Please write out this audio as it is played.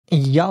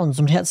Ja, und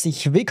somit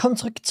herzlich willkommen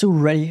zurück zu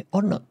Ready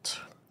or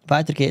Not.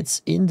 Weiter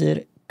geht's in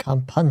der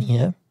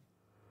Kampagne.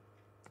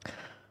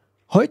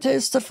 Heute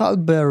ist der Fall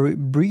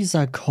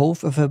Breezer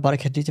Cove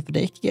verbarrikadierte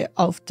Verdächtige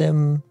auf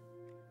dem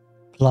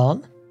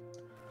Plan.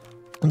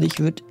 Und ich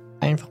würde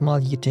einfach mal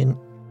hier den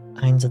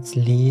Einsatz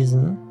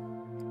lesen.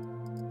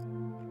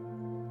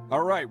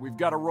 Alright, we've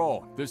got a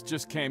roll. This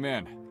just came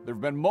in. There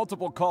have been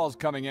multiple calls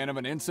coming in of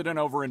an incident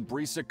over in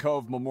Breezer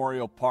Cove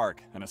Memorial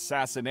Park, an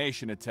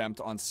assassination attempt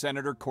on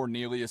Senator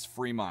Cornelius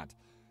Fremont.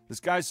 This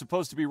guy's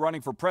supposed to be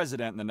running for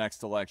president in the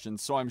next election,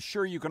 so I'm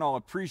sure you can all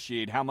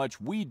appreciate how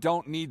much we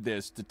don't need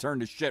this to turn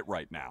to shit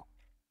right now.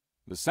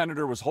 The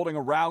senator was holding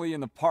a rally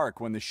in the park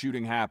when the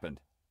shooting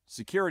happened.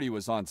 Security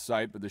was on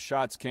site, but the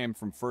shots came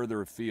from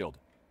further afield.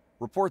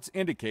 Reports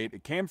indicate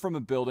it came from a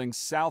building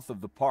south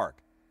of the park.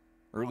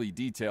 Early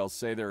details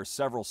say there are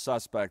several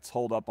suspects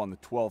holed up on the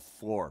 12th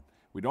floor.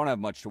 We don't have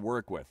much to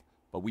work with,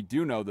 but we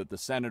do know that the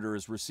senator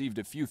has received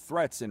a few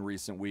threats in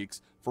recent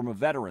weeks from a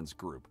veterans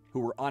group who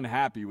were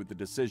unhappy with the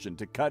decision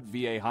to cut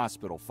VA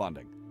hospital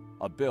funding,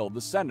 a bill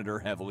the senator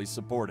heavily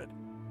supported.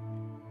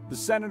 The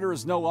senator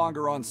is no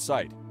longer on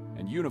site,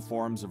 and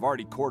uniforms have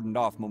already cordoned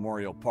off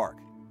Memorial Park.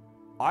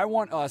 I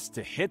want us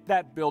to hit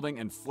that building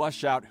and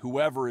flush out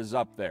whoever is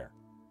up there.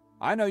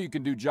 I know you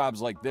can do jobs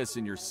like this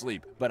in your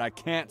sleep, but I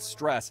can't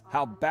stress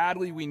how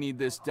badly we need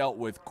this dealt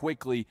with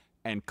quickly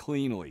and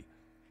cleanly.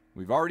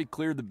 We've already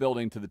cleared the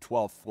building to the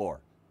 12th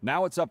floor.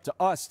 Now it's up to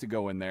us to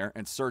go in there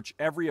and search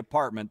every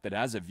apartment that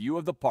has a view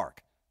of the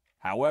park,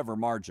 however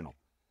marginal.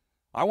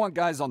 I want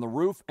guys on the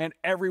roof and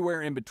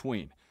everywhere in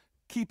between.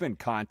 Keep in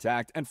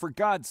contact, and for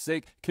God's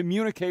sake,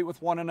 communicate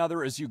with one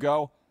another as you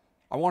go.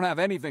 I won't have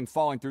anything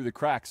falling through the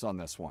cracks on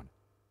this one.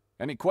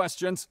 Any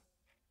questions?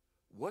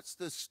 What's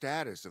the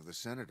status of the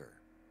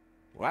senator?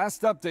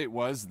 Last update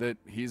was that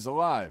he's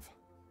alive,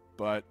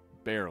 but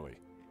barely.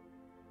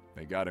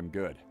 They got him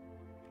good.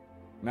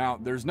 Now,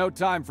 there's no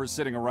time for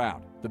sitting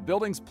around. The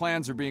building's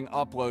plans are being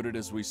uploaded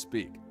as we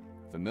speak.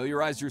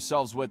 Familiarize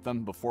yourselves with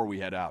them before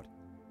we head out.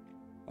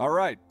 All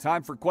right,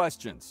 time for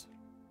questions.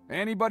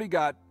 Anybody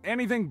got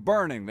anything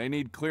burning they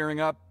need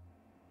clearing up?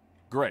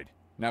 Great.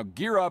 Now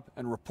gear up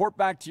and report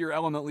back to your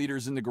element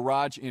leaders in the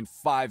garage in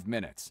 5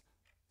 minutes.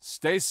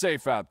 Stay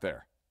safe out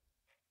there.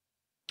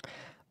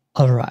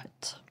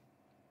 Alright.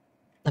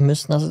 Wir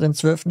müssen also den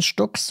 12.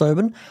 Stock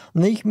säubern.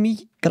 Und wenn ich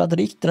mich gerade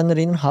richtig daran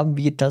erinnere, haben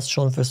wir das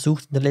schon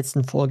versucht in der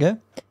letzten Folge.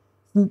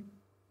 Ein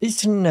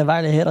bisschen eine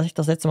Weile her, dass ich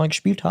das letzte Mal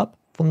gespielt habe.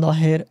 Von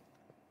daher,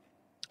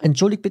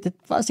 entschuldigt bitte,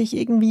 falls ich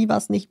irgendwie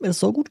was nicht mehr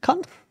so gut kann.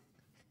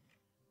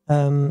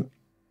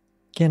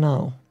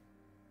 Genau.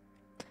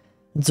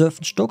 Den 12.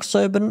 Stock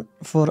säubern,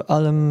 vor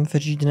allem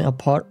verschiedene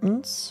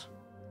Apartments.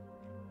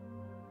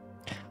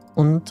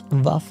 Und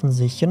Waffen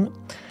sichern.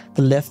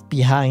 The Left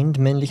Behind,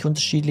 männlich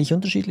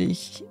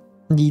unterschiedlich.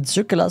 Die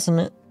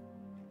Zurückgelassenen,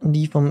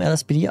 die vom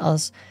LSPD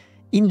als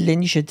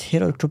inländische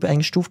Terrorgruppe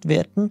eingestuft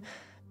werden,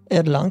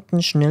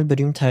 erlangten schnell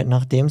Berühmtheit,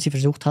 nachdem sie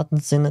versucht hatten,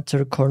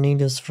 Senator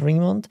Cornelius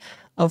Fremont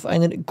auf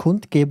einer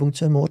Kundgebung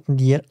zu ermorden,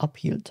 die er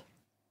abhielt.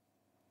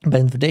 Bei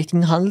den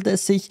Verdächtigen handelt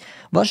es sich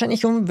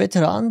wahrscheinlich um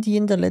Veteranen, die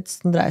in den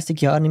letzten 30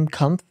 Jahren im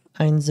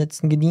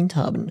Kampfeinsätzen gedient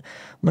haben.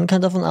 Man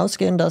kann davon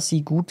ausgehen, dass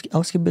sie gut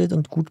ausgebildet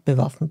und gut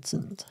bewaffnet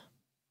sind.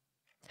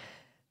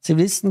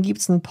 Zivilisten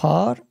gibt es ein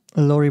paar.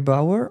 Laurie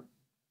Bauer,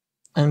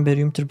 ein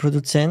berühmter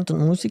Produzent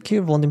und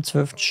Musiker, wohnt im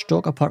 12.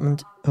 Stock,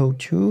 Apartment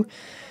O2.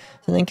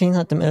 Sein Enkelin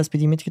hat dem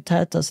LSPD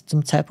mitgeteilt, dass er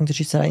zum Zeitpunkt der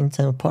Schießerei in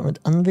seinem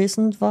Apartment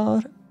anwesend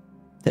war.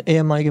 Der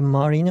ehemalige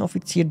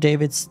Marineoffizier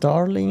David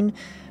Starlin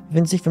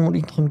befindet sich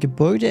vermutlich noch im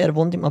Gebäude. Er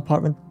wohnt im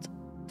Apartment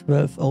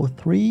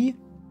 1203.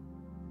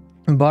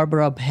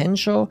 Barbara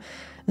Henshaw.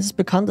 Es ist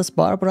bekannt, dass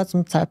Barbara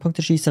zum Zeitpunkt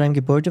der Schießerei im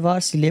Gebäude war.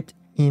 Sie lebt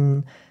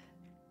in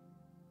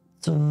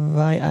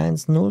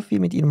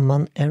 2104 mit ihrem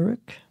Mann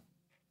Eric.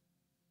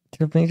 Ich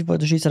glaube nicht vor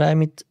der Schießerei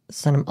mit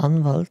seinem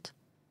Anwalt.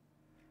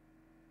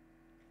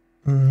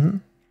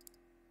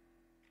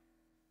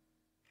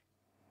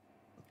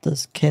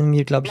 Das kennen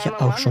wir, glaube ich, ja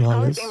auch schon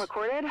alles.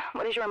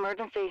 What is your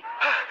emergency?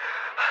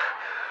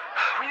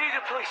 We need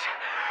the police.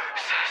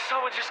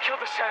 Someone just killed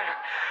the senator.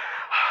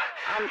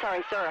 I'm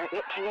sorry, sir.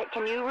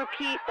 Can you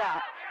repeat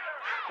that?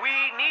 We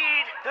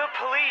need the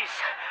police.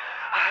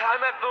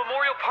 I'm at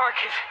Memorial Park.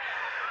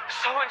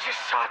 Someone just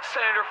shot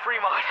Senator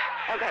Fremont.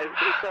 Okay,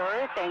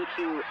 sir, thank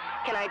you.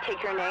 Can I take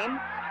your name?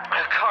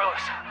 Carlos.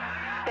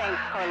 Thanks,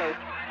 Carlos.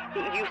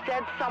 You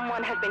said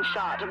someone has been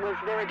shot. Was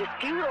there a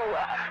dispute or...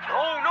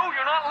 Oh, no,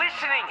 you're not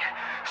listening.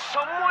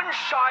 Someone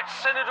shot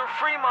Senator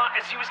Fremont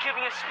as he was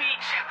giving a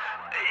speech.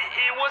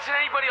 It wasn't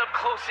anybody up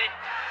close.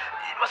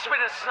 It must have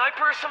been a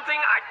sniper or something.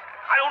 I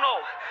don't know.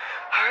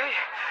 All right?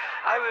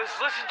 I was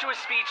listening to his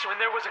speech when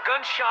there was a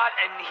gunshot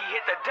and he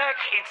hit the deck.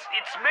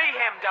 It's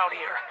mayhem down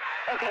here.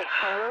 Okay,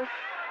 Carlos,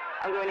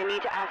 I'm going to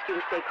need to ask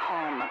you to stay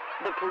calm.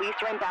 The police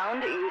are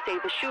inbound. You say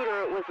the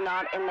shooter was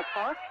not in the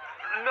park?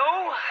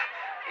 No.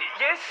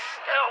 Yes.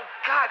 Oh,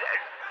 God.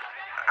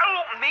 I don't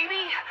know.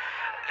 Maybe.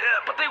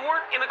 But they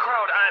weren't in the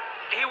crowd.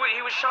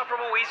 He was shot from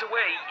a ways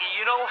away,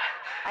 you know?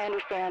 I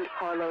understand,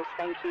 Carlos.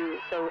 Thank you.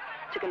 So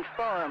to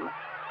confirm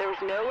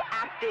there's no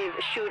active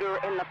shooter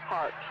in the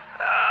park.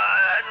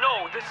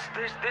 No,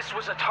 this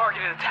was a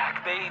targeted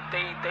attack.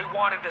 They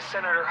wanted the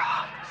senator.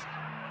 Oh, this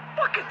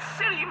fucking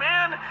city,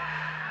 man.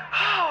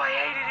 Oh, I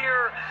hate it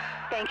here.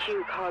 Thank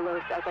you,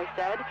 Carlos. As I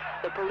said,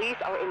 the police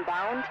are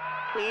inbound.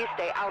 Please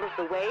stay out of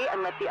the way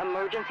and let the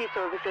emergency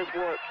services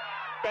work.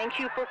 Thank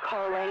you for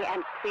calling,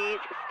 and please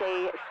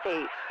stay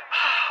safe.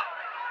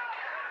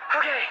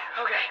 Okay.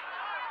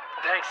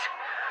 Thanks.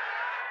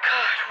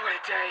 God, what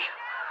a day.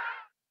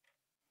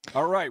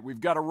 All right,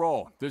 we've got a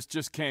roll. This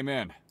just came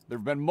in. There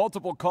have been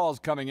multiple calls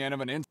coming in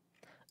of an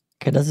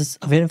Okay, das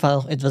ist auf jeden Fall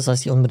auch etwas,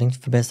 was sie unbedingt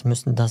verbessern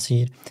müssen, dass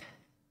sie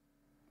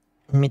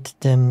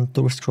mit dem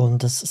Durchscrollen,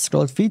 das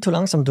scrollt viel zu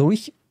langsam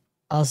durch,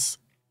 als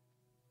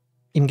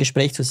im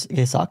Gespräch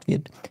gesagt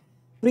wird.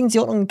 Bringen Sie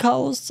Ordnung in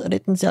Chaos,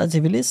 retten Sie alle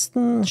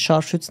Zivilisten,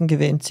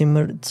 Scharfschützengewehr im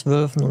Zimmer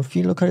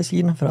 1204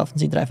 lokalisieren, verhaften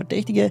Sie 3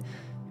 Verdächtige,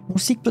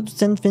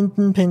 Musikproduzent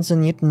finden,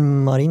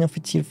 pensionierten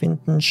Marineoffizier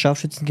finden,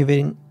 Scharfschützengewehr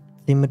im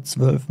Zimmer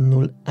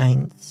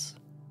 1201.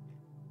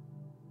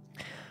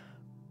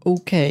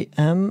 Okay,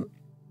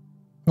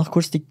 noch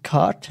kurz die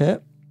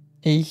Karte.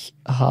 Ich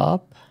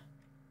habe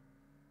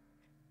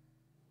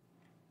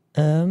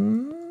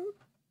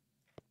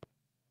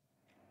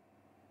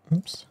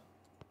ups.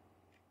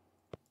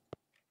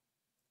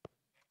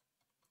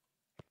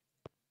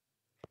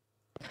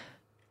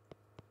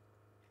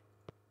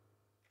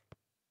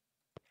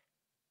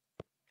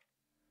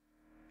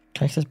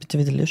 Kann ich das bitte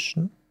wieder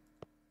löschen?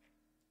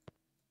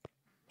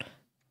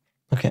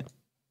 Okay.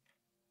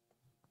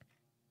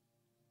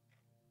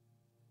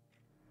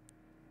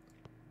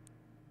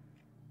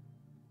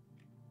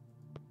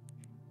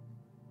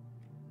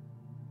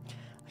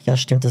 Ja,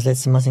 stimmt, das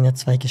letzte Mal sind ja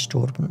 2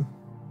 gestorben.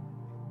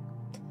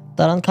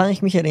 Daran kann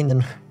ich mich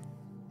erinnern.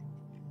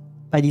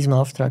 Bei diesem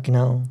Auftrag,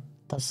 genau.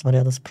 Das war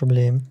ja das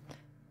Problem.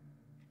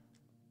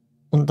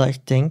 Und da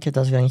ich denke,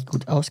 dass wir eigentlich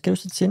gut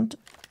ausgerüstet sind,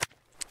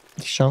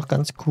 ich schaue noch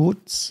ganz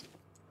kurz.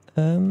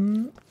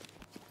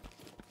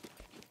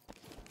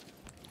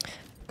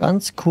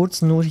 Ganz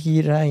kurz nur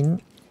hier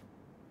rein.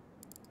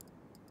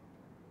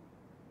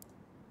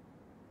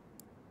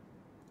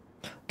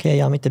 Okay,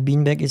 ja, mit der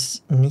Beanbag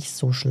ist nicht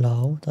so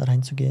schlau, da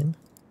reinzugehen.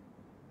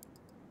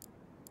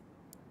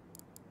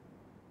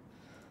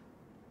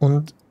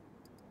 Und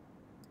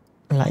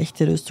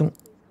leichte Rüstung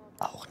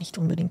auch nicht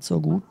unbedingt so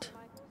gut.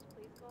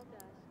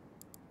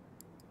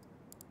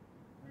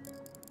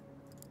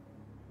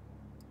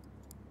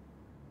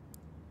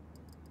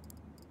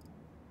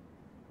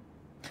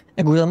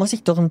 Ja gut, da muss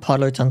ich doch ein paar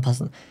Leute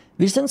anpassen.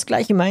 Wir sehen uns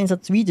gleich im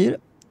Einsatz wieder,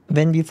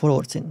 wenn wir vor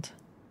Ort sind.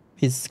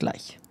 Bis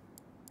gleich.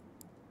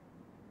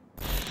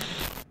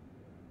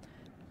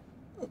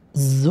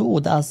 So,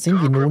 da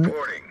sind wir nun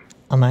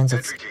am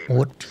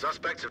Einsatzort.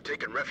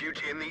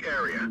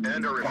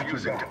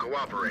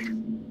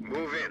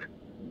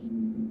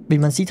 Wie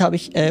man sieht, habe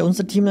ich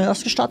unser Team neu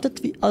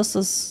ausgestattet, wie als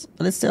das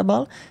letzte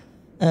Mal.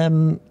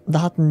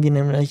 Da hatten wir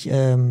nämlich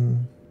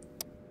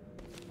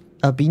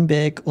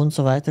Beanbag und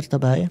so weiter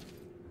dabei.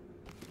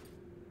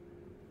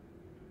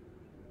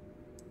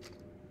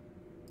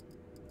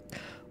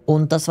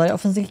 Und das war ja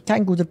offensichtlich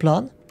kein guter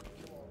Plan.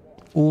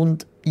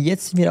 Und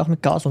jetzt sind wir auch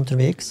mit Gas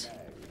unterwegs.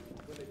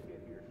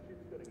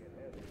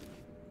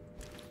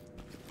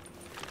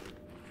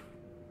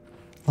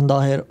 Von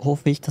daher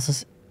hoffe ich, dass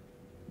es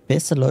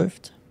besser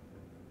läuft.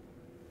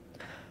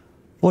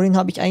 Vorhin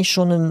habe ich eigentlich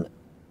schon einen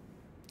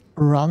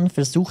Run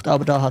versucht,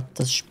 aber da hat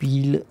das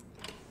Spiel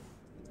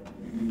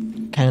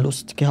keine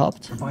Lust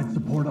gehabt.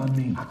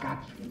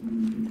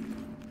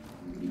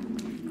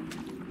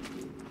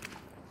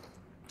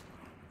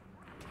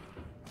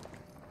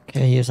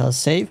 Okay, hier ist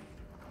alles safe.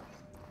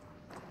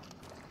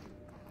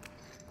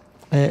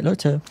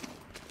 Leute.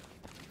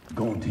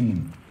 Go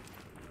team.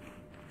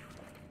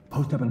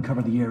 Post up and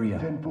cover the area.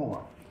 10-4.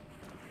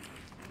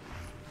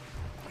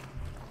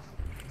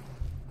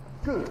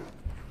 Good.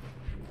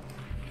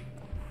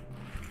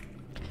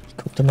 Ich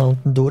gucke da mal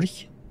unten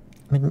durch.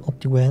 Mit dem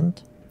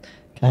Opti-Wand.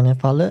 Keine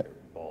Falle.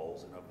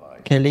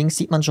 Okay, links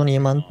sieht man schon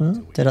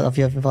jemanden. Der hat auf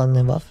jeden Fall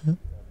eine Waffe.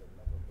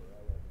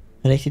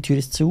 Rechte Tür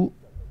ist zu.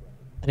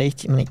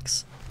 Rechts immer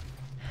nichts.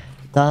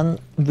 Dann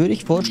würde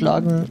ich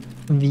vorschlagen,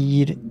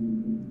 wir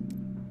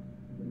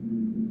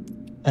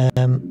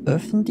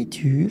öffnen die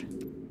Tür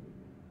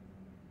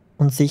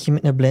und sichern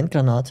mit einer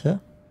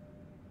Blendgranate.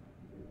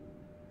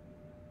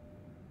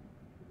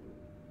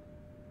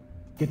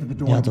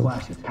 Ja, doch.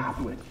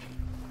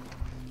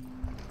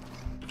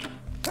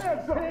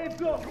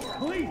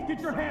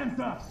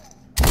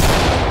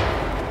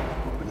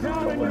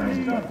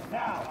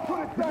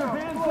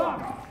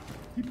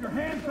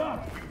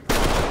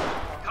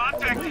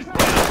 Contact is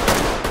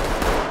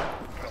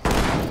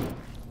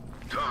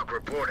Talk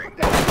reporting.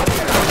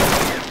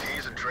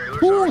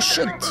 Oh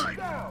shit!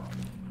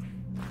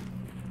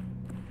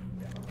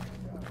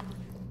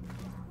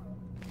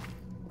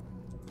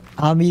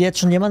 Haben wir jetzt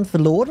schon jemanden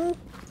verloren?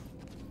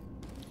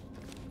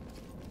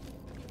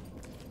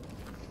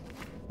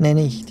 Ne,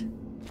 nicht.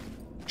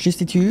 Schließ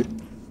die Tür.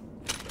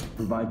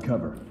 Provide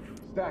cover.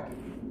 Stack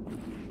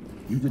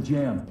Use a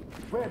jam.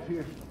 Red's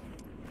here.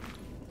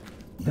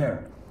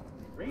 There.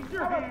 Raise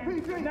your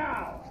hands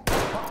now.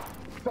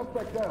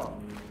 Suspect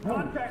down.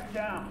 Contact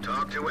down.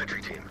 Talk to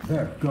entry team.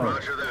 There, go.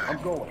 Roger that.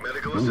 I'm going.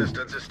 Medical Blue.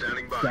 assistance is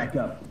standing by. Stack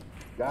up.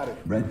 Got it.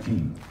 Red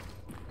team.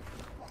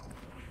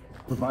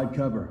 Provide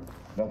cover.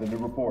 Nothing to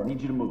report.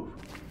 Need you to move.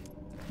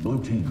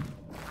 Blue team.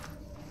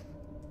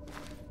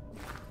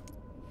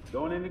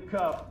 Going into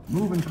cuff.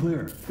 Move and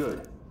clear.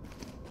 Good.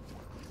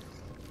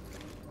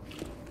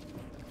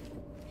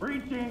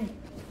 Breaching.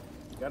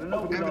 Got an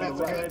opening on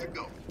the right.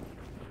 Go.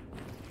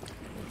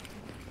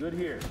 Good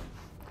here.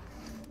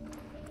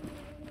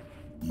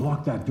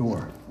 Block that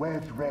door.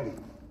 Wedge ready.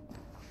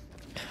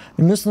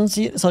 Wir müssen uns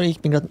hier... Sorry,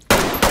 ich bin gerade...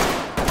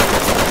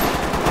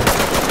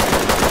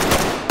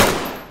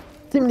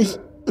 ziemlich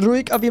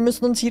ruhig, aber wir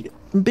müssen uns hier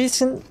ein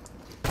bisschen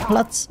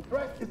Platz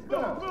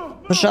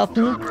verschaffen.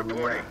 Talk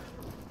reporting.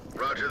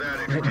 Roger that,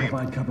 entry team.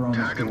 Provide cover on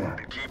this Tag and door.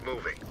 wounded. Keep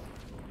moving.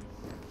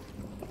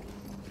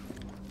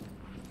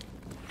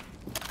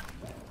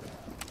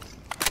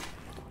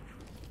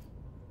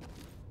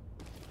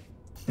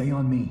 Stay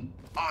on me.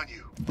 On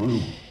you. Blue.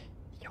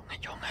 Junge,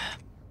 Junge.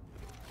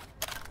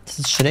 Das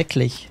ist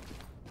schrecklich.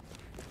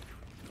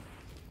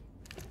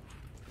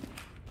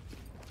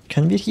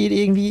 Können wir hier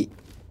irgendwie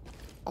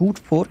gut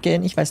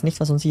vorgehen? Ich weiß nicht,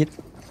 was uns hier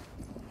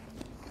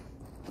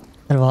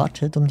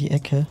erwartet um die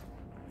Ecke.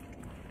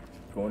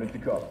 Going into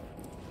cover.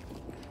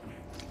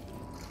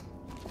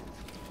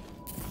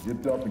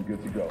 Zipped up and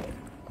good to go.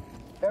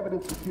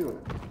 Evidence secured.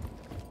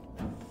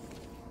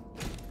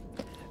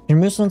 Wir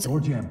müssen uns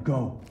Door jam,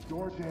 go.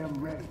 Door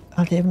jam ready.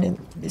 halt eben ein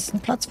bisschen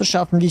Platz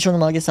verschaffen, wie schon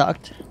mal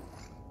gesagt.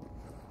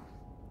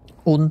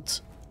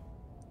 Und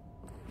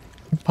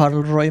ein paar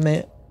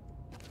Räume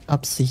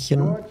absichern,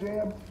 Door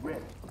jam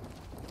ready.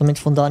 damit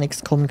von da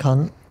nichts kommen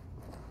kann.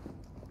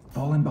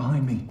 Fall in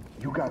behind me.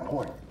 You got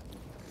point.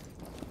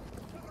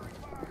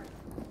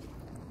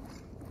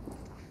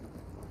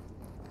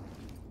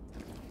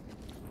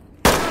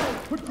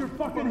 Put your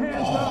fucking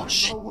hands up. Oh,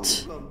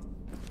 shit.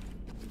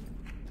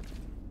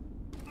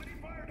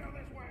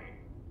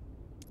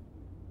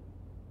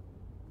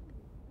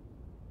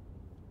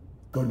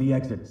 Go to the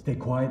exit. Stay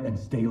quiet and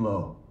stay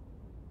low.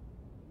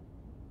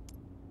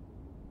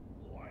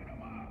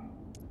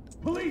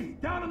 Police,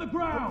 down on the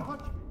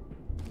ground.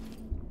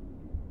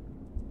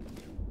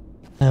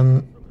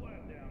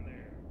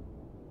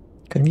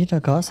 Können wir da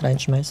Gas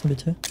reinschmeißen,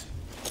 bitte?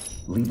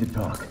 Lead to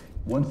talk.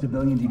 One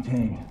civilian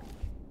detained.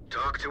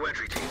 Talk to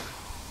entry team.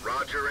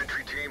 Roger,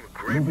 entry team.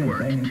 Great Move in, work.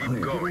 bang and Keep clear.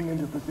 going. Getting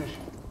into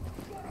position.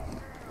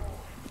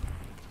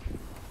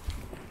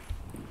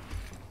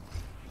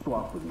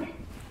 Swap with me.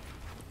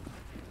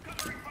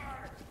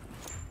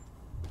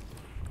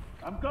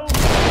 I'm going.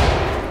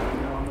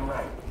 You're on the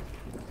right.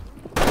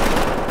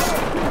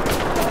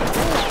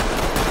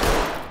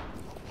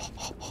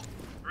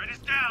 Ready's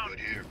down. Good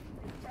here.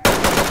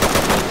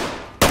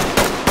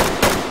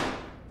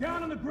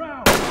 Down on the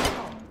ground.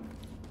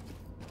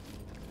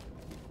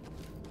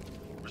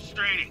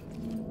 Restraining.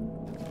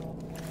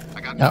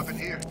 I got Ja. nothing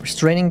here.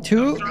 Restraining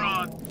 2. They're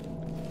on.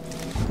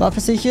 Waffe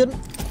sichern.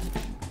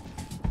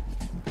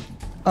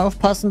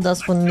 Aufpassen,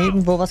 dass von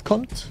nirgendwo was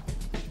kommt.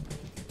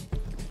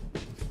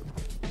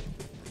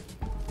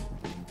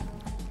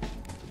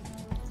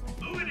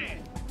 Moving in.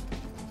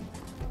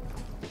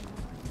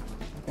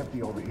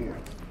 Empty over here.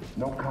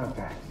 No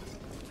contact.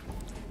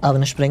 Aber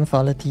eine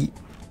Sprengfalle, die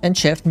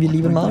entschärfen wir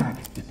lieber mal,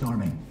 Back.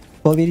 Disarming.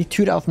 bevor wir die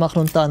Tür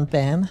aufmachen und dann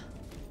bam.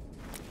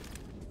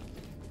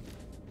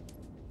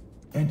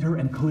 Enter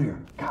and clear.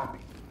 Copy.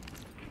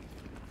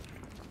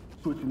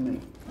 Switching me.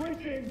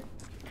 Breaching.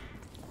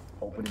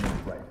 Opening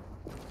is right.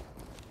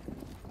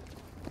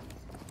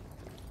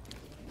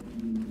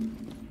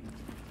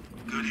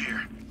 Good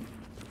here.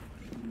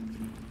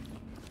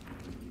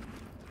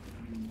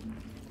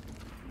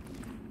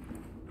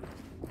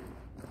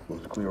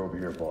 Looks clear over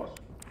here, boss.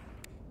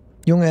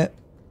 Junge,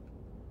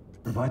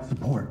 Provide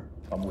support.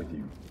 I'm with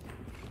you.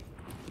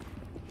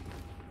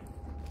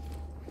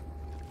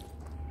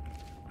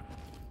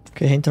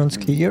 okay, hinter uns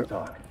clear.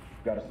 Talk.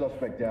 Got a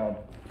suspect down.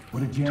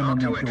 Put a jam on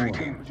Talk to that entry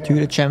door. team.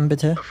 Türe jammen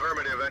bitte.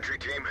 Affirmative, entry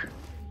team.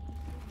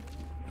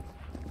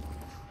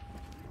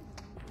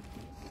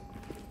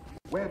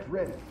 Wedge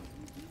ready.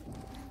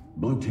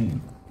 Blue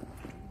team.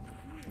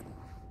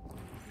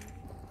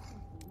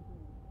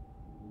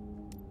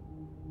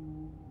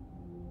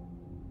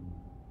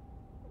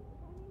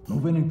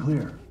 Move in and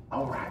clear.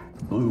 All right.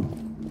 Blue.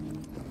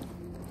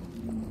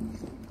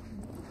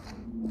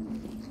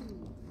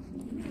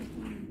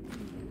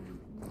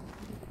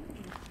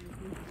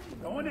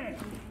 Going in.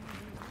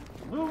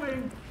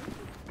 Moving.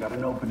 Got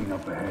an opening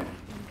up ahead.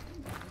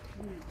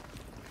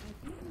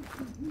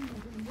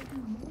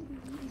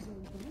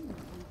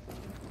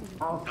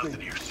 I'll see.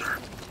 Nothing here, sir.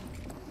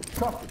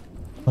 Copy.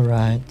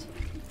 Alright.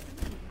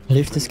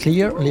 Lift is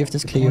clear, lift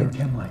is clear. Deploy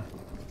chem light.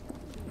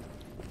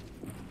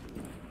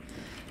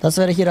 Das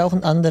wäre hier auch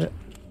ein anderer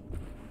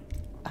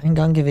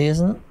Eingang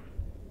gewesen.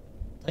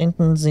 Da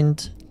hinten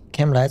sind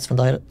Camlights, von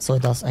daher soll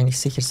das eigentlich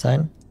sicher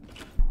sein.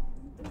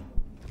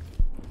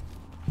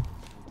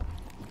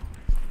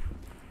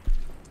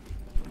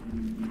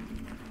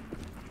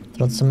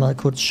 Trotzdem mal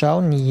kurz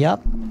schauen. Ja.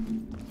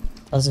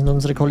 Das sind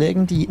unsere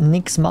Kollegen, die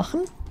nichts machen.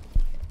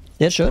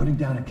 Sehr schön. Putting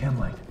down a chem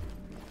light.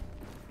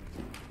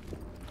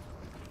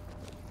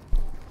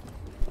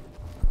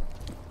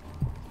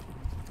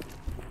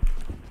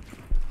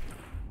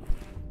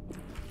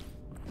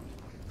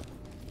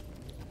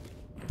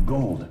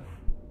 Gold.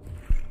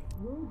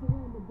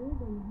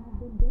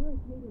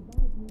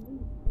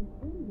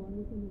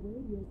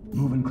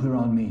 Move and clear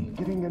on me.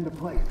 Getting into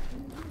place.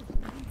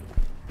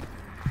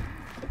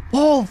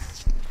 Oh,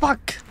 fuck.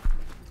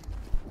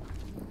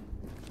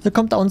 Da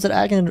kommt da unser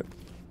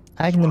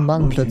eigener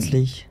Mann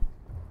plötzlich.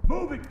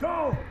 Move it,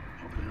 go!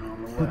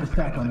 Put the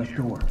stack on this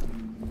door.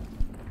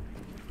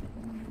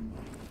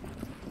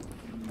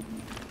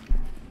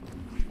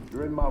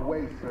 You're in my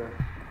way, sir.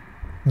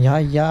 Ja,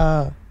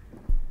 ja.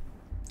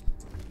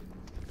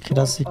 Okay,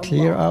 das sieht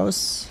clear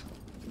aus.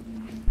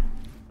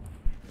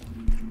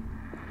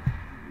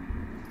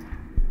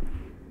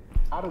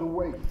 Out of the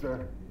way,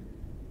 sir.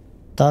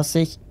 Da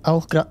sehe ich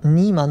auch gerade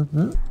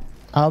niemanden.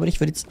 Aber ich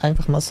würde jetzt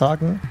einfach mal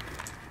sagen,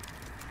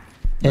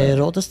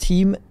 rotes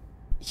Team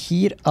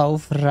hier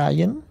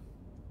aufreihen.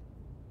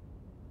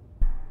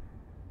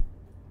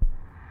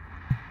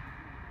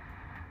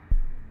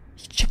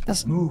 Ich check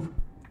das. Move.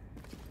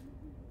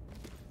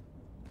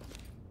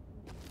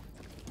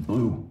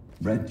 Blue,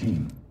 red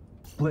team.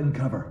 Split and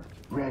cover.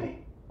 Ready.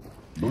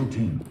 Blue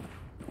team.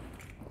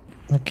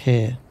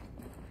 Okay.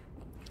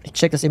 Ich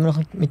check das immer noch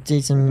mit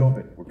diesem Go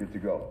it. We're good to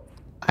go.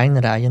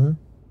 Einreihen.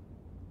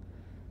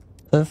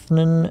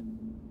 Öffnen.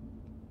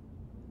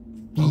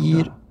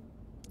 4.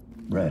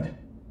 Red.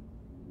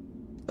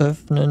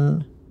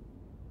 Öffnen.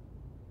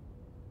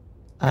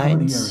 Cover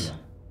the 1. area.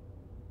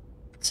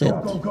 Z.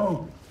 Go, go,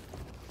 go!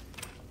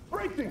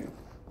 Breaking!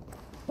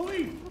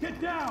 Police,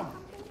 get down!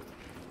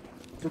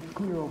 Looks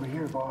clear over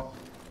here, boss.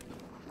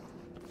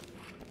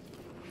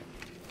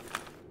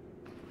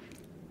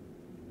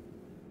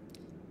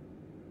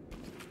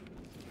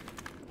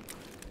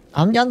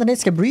 Haben die anderen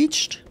jetzt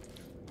gebreached?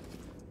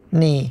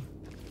 Nee.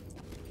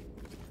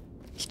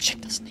 Ich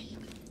check das nicht.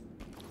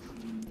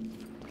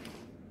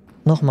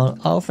 Nochmal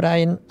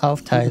aufreihen, Put the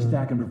aufteilen.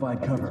 stack and provide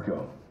Let's cover.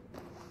 go.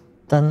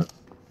 Dann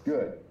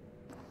Good.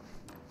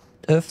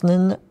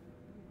 öffnen.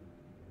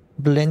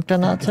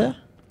 Blendgranate.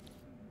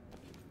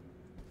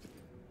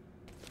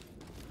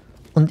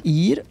 Und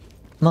ihr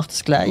macht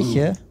das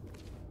gleiche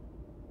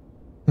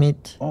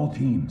mit All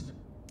teams.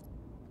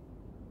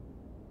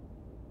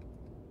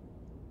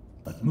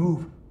 Let's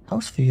move.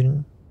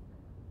 ausführen.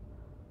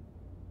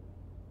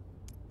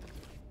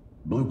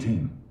 Blue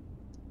team.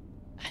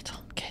 I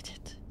don't get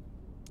it.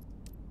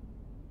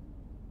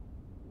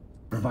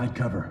 Provide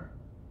cover.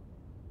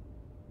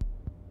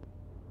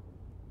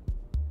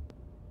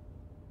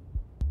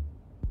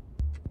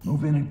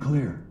 Move in and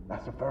clear.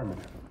 That's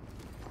affirmative.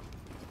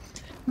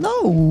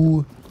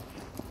 No!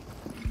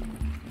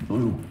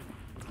 Blue.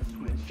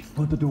 Switch.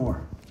 Split the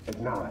door.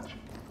 Acknowledge.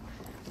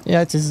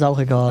 Ja, jetzt ist es auch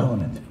egal.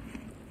 Element.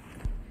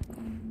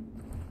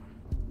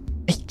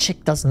 Ich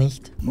check das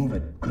nicht. Move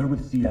it. Clear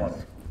with CS.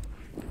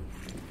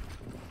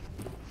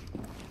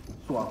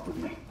 Swap with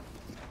me.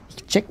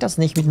 Ich check das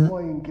nicht mit dem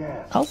Deploying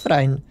gas.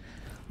 Aufreihen.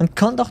 Man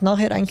kann doch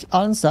nachher eigentlich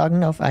allen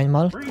sagen, auf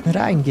einmal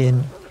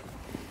reingehen.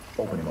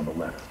 Opening on the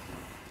left.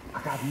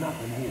 I got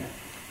nothing here.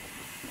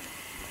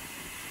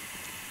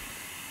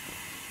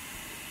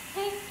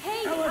 Hey,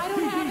 I don't have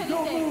LSPD,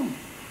 don't anything. move!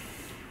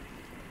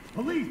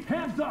 Police,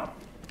 hands up!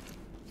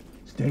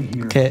 Stay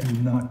here. Okay, Do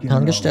not get in our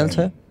Angestellte.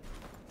 way.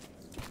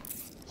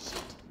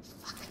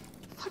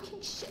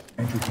 Fucking shit.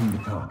 Entry team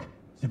to talk.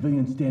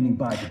 Civilians standing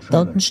by the Da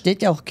trailer. unten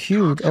steht ja auch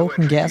cute,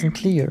 open gas and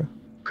clear.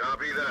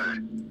 Copy that.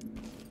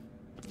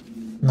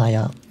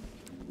 Naja.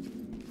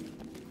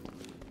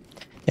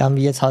 Ja, haben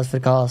wir jetzt halt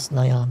vergast,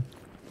 naja.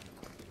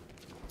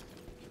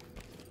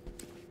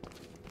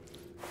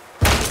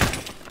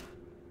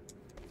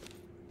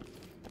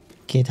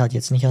 Geht halt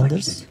jetzt nicht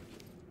anders.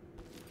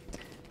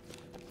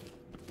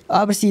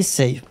 Aber sie ist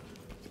safe.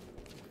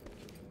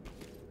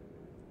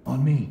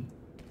 On me.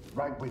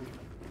 Right with you.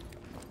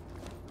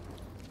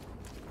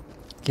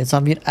 Jetzt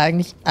haben wir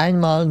eigentlich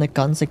einmal eine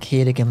ganze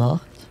Kehre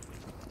gemacht.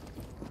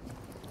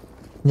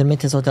 In der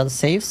Mitte sollte alles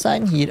safe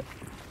sein. Hier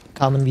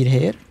kamen wir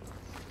her.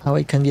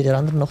 Aber können wir der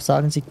anderen noch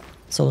sagen, sie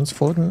soll uns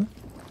folgen?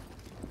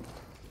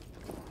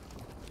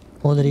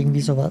 Oder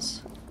irgendwie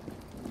sowas.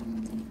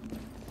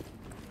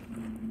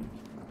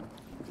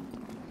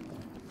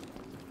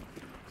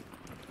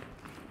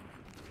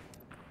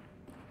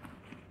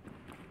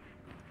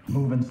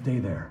 Move and stay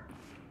there.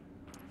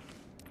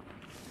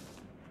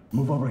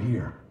 Move over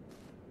here.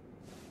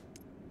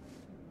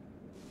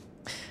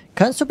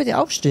 Kannst du bitte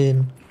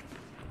aufstehen?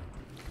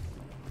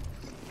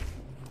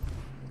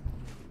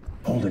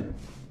 Hold it.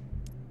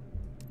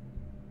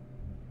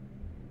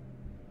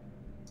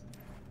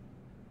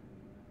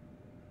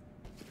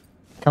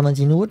 Kann man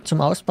sie nur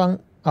zum Ausgang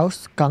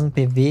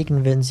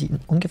bewegen, wenn sie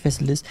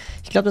ungefesselt ist?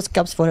 Ich glaube, das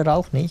gab es vorher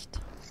auch nicht.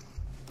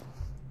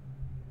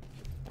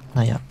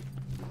 Naja.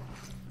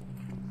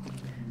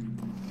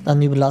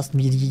 Dann überlassen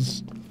wir die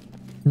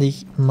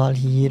nicht mal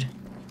hier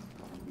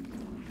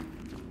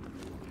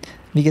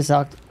Wie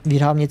gesagt,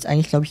 wir haben jetzt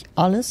eigentlich, glaube ich,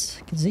 alles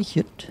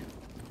gesichert,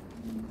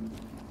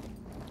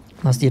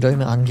 was die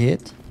Räume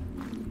angeht.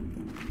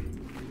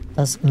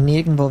 Dass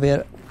nirgendwo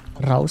wer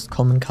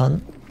rauskommen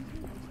kann.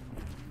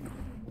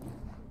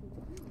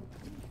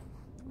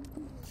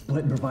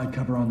 Split and provide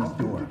cover on this I'm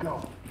good door. to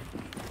go.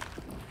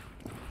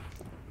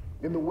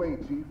 In the way,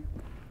 Chief.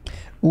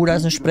 Da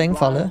ist eine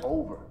Sprengfalle.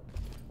 Over.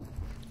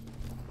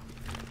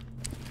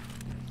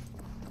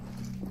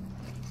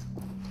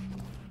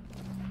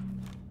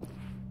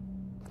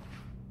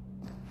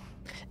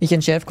 Ich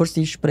entschärfe kurz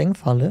die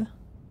Sprengfalle.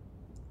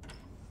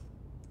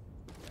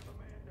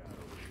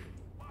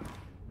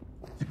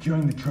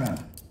 Securing the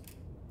trap.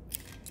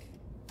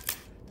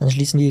 Dann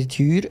schließen wir die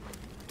Tür.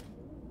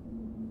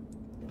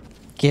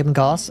 Geben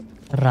Gas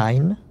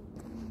rein.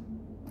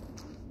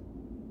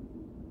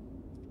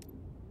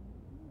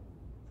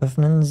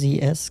 Öffnen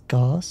Sie es,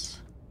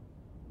 Gas.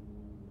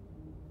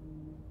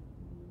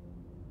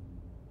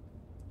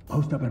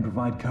 Post up and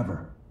provide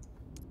cover.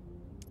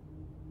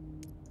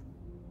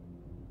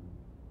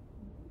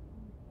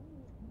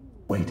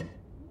 Wait.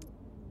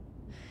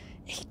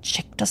 Ich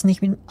check das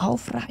nicht mit dem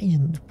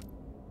Aufreihen.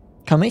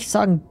 Kann man echt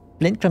sagen,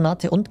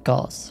 Blendgranate und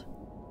Gas.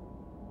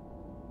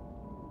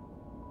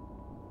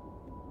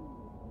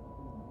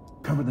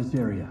 Cover this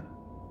area.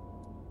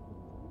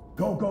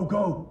 Go, go,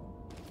 go!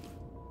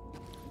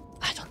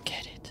 I don't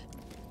get it.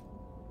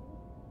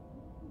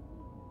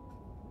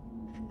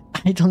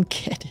 I don't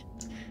get it.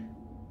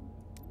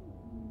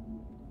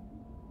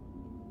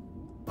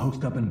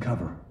 Post up and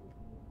cover.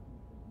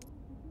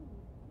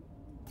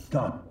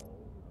 Stop.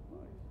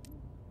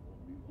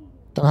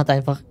 Dann hat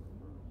einfach...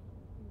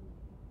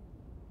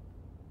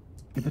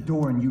 Get the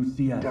door and use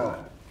CS.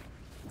 Done.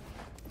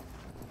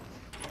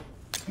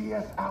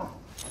 CS out.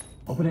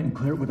 Open it and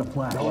clear it with a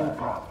flash. No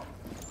problem.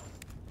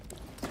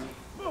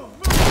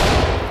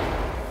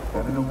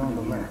 Open on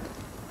the left.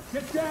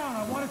 Get down!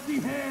 I want to see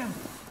hands!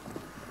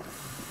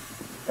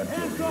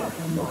 Hands up!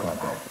 No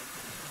contact.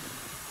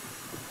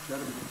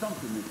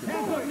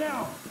 Hands up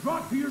now!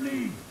 Drop to your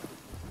knees!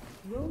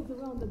 Roads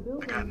around the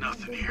building got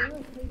nothing here.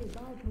 barricaded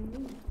by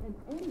police, and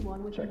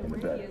anyone within Checking the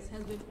the bed. radius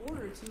has been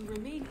ordered to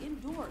remain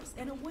indoors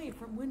and away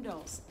from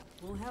windows.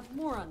 We'll have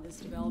more on this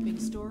developing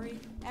story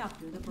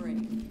after the break.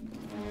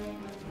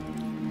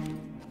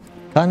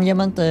 Kann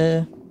jemand...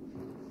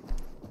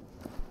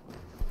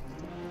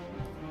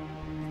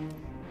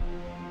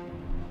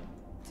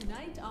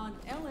 Tonight on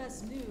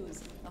LS News,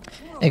 a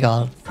horrible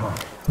Egal.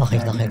 Mache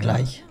ich nachher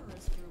gleich.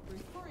 terrorist group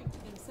referring to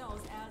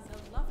themselves as a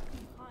Left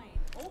Behind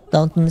opened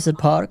Da unten ist der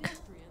Park. pedestrians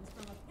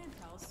from a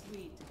penthouse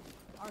suite.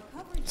 Our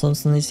coverage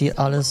Ansonsten ist hier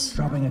alles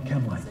Dropping a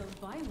chemline.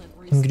 a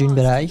violent im grünen response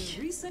Bereich.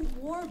 to the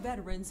recent war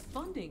veterans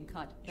funding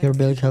cut Here, that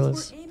Bill officials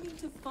Hills. were aiming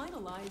to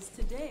finalize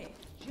today.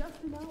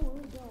 Just an hour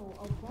ago,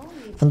 a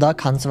volley of Von da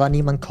kann zwar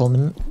niemand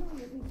kommen,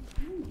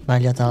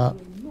 weil ja da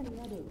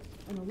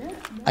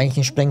eigentlich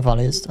eine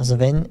Sprengfalle ist. Also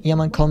wenn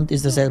jemand kommt,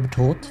 ist er selber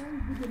tot.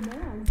 the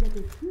demands that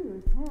the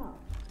shooters have.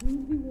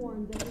 Please be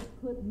warned that this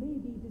clip may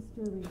be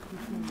disturbing to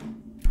some.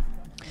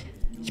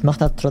 Ich mache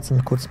da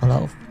trotzdem kurz mal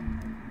auf.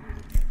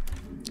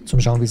 Zum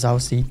Schauen, wie es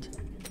aussieht.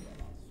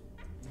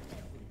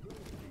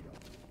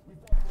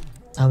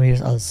 Aber hier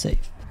ist alles safe.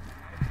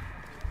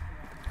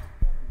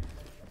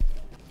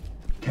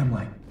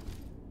 Chemline.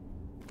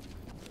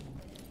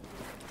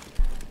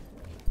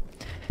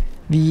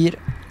 Wir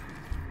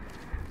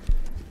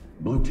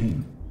Blue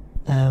team.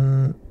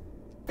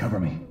 Cover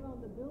me.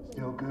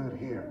 Still good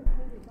here.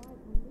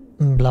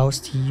 ein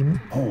blaues Team.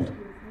 Hold.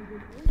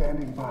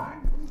 Standing by.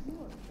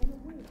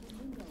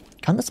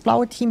 Kann das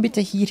blaue Team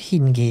bitte hier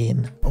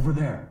hingehen? Over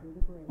there.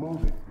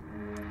 Moving.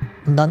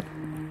 Und dann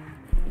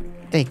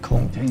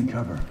Deckung. Maintain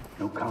cover.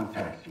 No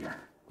contacts here.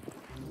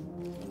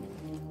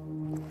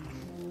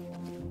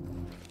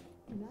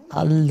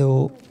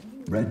 Hallo.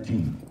 Red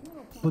team.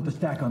 Put the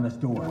stack on this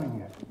door.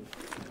 Doing it.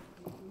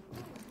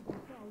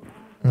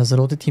 Das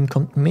rote Team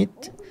kommt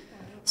mit.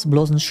 Ist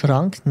bloß ein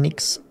Schrank,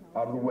 nix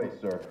Out of the way,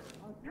 sir.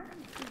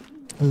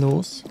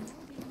 los.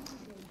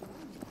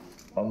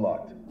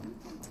 Unlocked.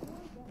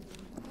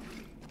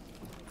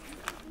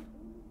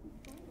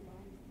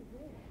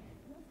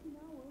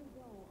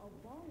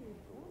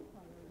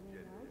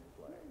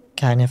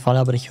 Keine Falle,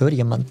 aber ich höre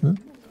jemanden.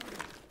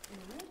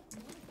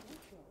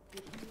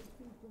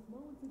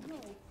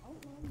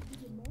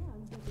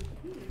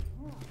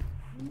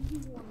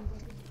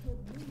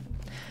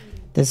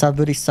 Deshalb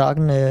würde ich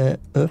sagen,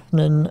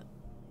 öffnen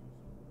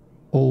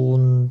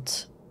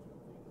und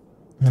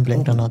eine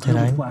Blendgranate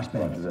rein.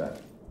 Flashbang. Roger that.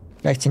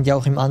 Vielleicht sind die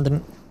auch im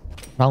anderen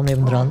Raum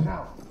nebendran.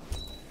 Now.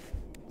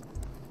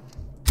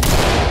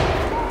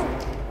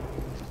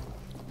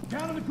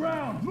 Down on the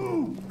ground.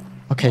 Move.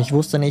 Okay, ich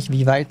wusste nicht,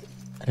 wie weit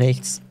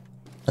rechts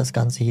das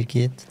Ganze hier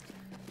geht.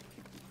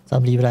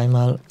 Deshalb lieber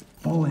einmal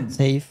Fall in.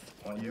 safe.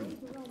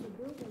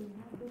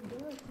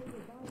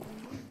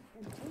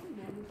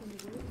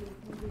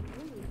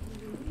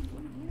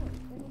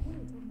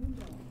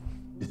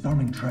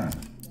 Disarming trap.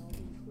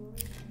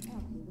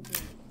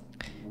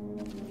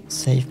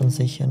 Safe und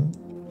sichern.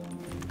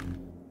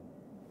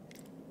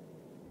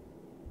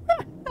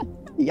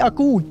 Ja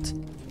gut.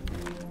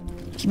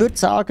 Ich würde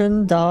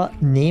sagen, da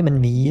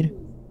nehmen wir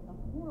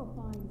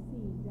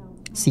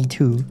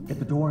C2. Get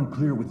the door and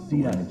clear with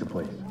C9 into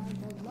place.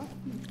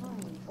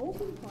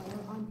 Open fire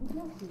on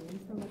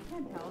pedestrians from a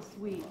penthouse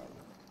suite.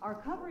 Our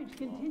coverage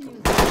continues.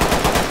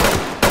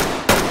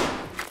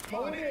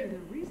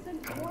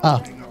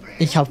 Ah,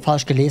 ich habe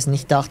falsch gelesen.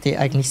 Ich dachte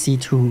eigentlich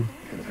C2.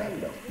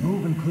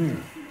 Move and clear.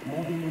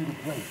 Moving into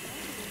place.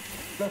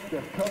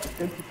 Suspect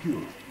cuffed and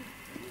secured.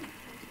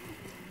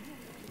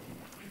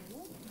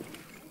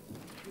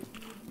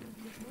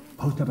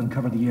 Post up and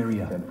cover the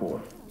area.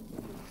 10-4.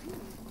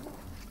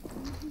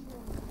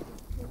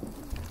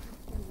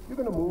 You're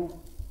gonna move.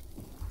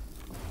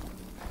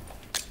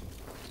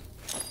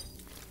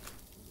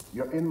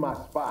 You're in my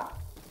spot.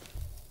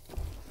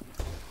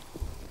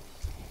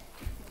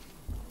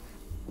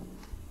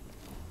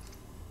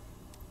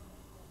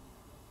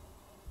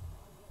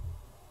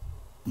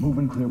 Move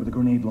and clear with a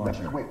grenade Let's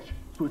launcher. switch.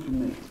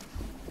 Switching me.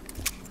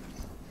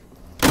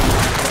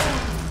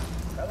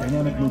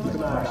 Dynamic movement.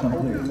 Flash and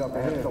Opening clear. up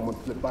ahead. Someone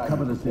slipped by.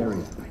 Cover this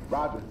area.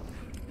 Roger.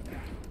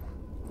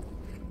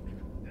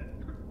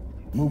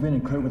 Move in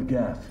and clear with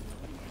gas.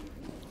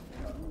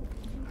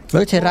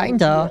 Leute, rein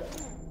da.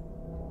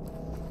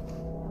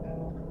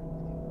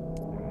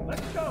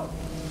 Let's go.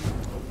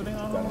 Opening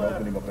on Got an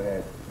opening up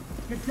ahead.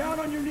 Get down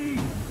on your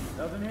knees.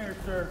 Nothing here,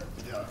 sir.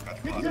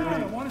 Get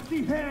down. I want to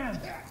see hands.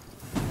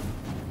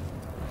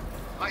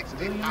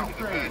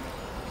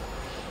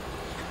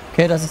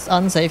 Okay, das ist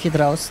unsafe hier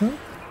draußen.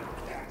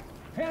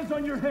 Hands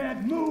on your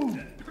head. Move.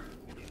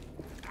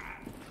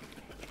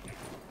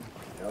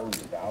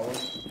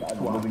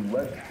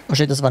 Oh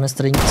shit, das war eine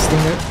Stinger.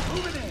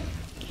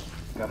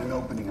 Got an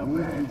opening up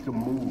ahead. To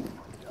move.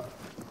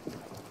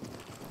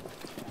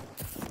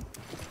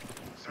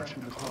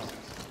 Searching the closets.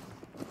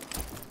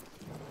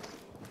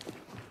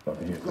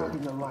 Nothing here, sir.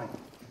 The light.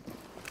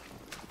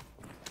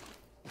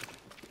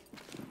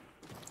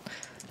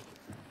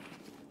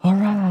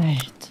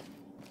 Alright.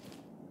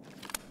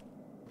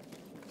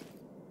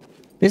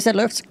 Bisher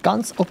läuft's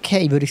ganz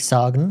okay, würde ich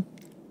sagen.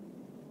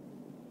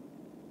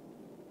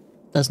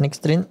 Da ist nichts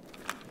drin.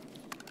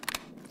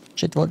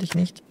 Shit, wollte ich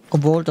nicht.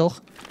 Obwohl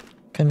doch.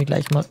 Können wir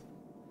gleich mal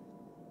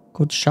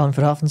kurz schauen.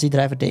 Verhaften Sie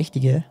 3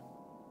 Verdächtige.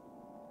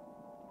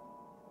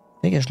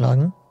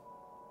 Weggeschlagen.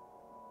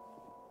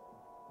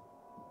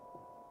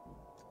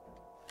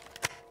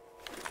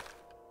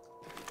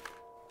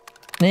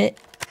 Nee.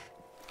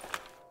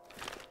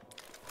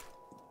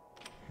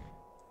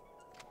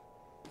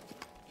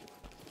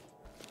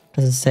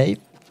 Das ist safe.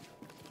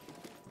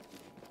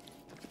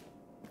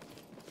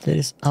 Der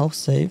ist auch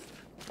safe.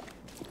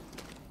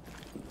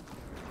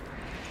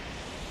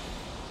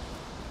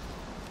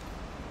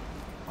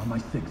 On my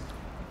 6.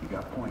 You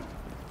got point.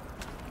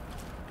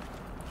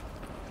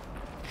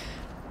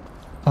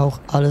 Auch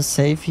alles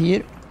safe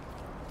hier.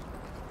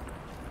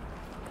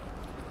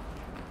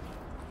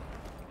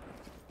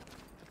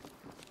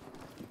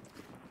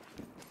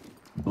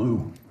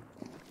 Blue.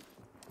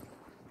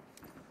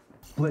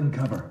 Split and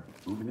cover.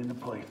 Moving into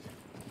place.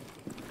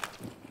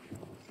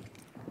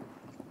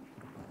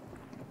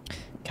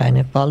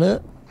 Keine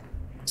Falle.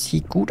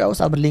 Sieht gut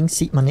aus, aber links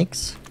sieht man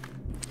nichts.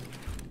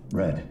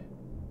 Red.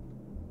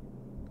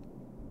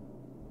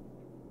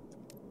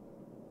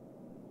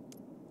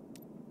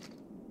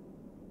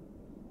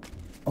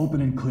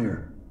 Open and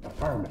clear.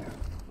 Affirmative.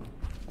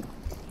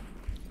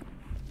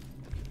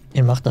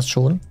 Ihr macht das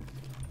schon.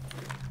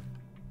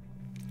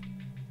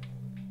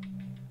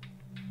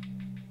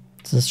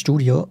 Das ist das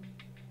Studio.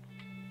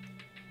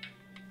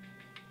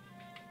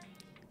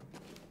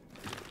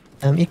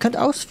 Ihr könnt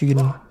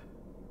ausführen.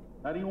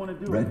 How do you want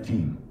to do Red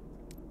team.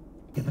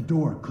 Get the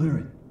door, clear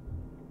it.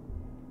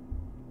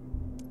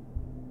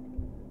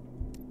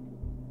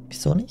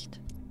 Wieso nicht?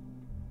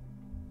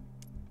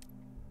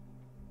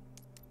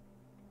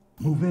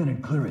 Move in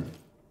and clear it.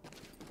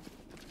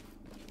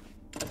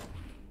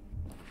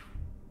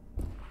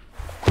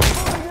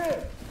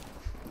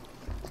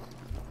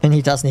 Wenn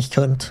ihr das nicht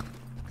könnt.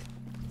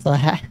 So,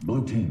 hä?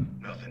 Blue team.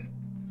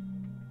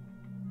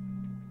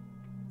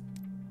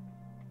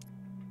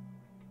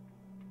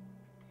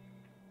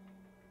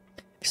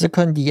 Wieso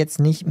können die jetzt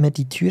nicht mehr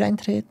die Tür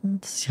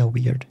eintreten? Das ist ja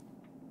weird.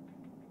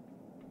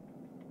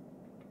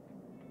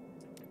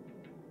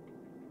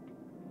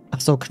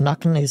 Ach so,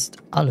 knacken ist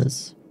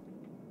alles.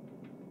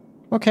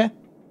 Okay.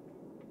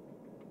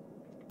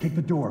 Kick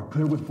the door,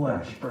 clear with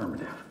flash.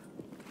 Affirmative.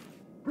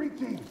 Green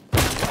team.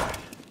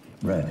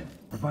 Red.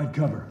 Provide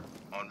cover.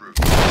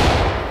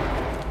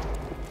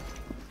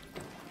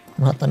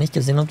 Man hat da nicht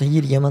gesehen, ob da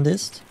hier jemand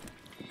ist.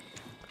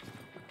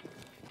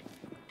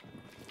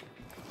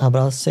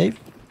 Aber alles safe.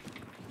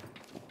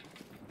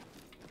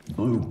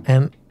 Blue.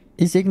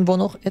 Ist irgendwo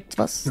noch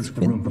etwas Search zu the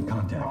room finden? for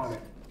contacts.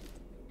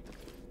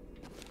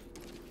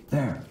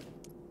 There.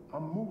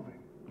 I'm moving.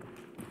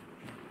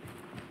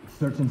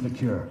 Search and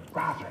secure.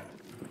 Roger.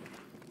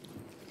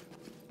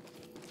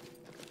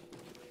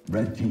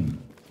 Red team.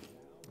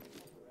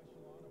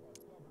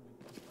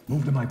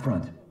 Move to my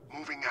front.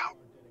 Moving out.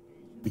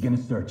 Begin a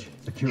search.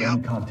 Secure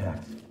any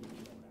contacts.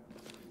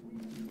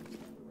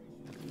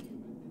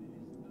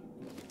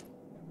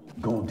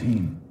 Gold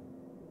team.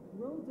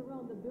 Roads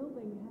around the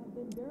building have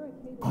been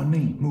barricaded. On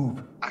me,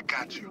 move. I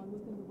got you.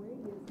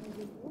 Within the radius has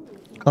been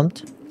ordered to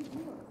Kommt.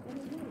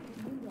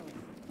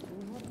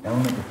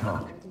 Down at the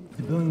top.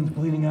 Civilians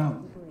bleeding out.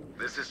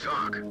 This is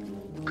talk.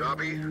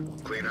 Copy.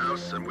 Clean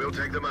house, and we'll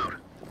take them out.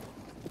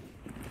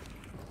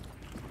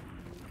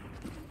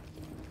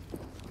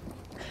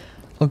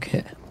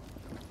 Okay.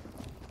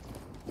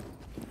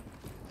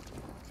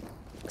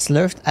 Es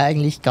läuft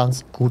eigentlich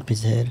ganz gut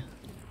bisher.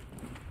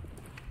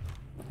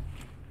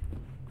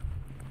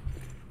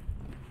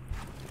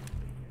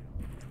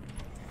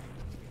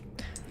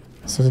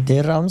 Sollte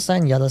der Raum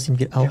sein? Ja, da sind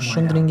wir auch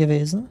schon drin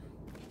gewesen.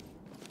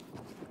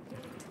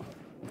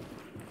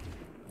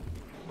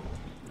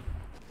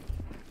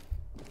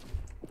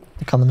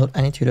 Da kann man nur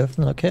eine Tür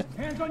öffnen, okay.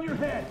 Hands on your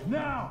head,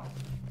 now!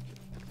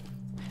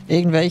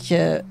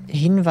 Irgendwelche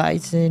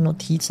Hinweise,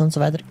 Notizen und so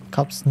weiter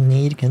gab es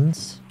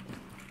nirgends.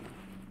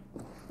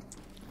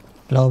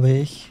 Glaube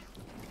ich.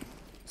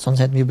 Sonst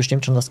hätten wir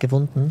bestimmt schon was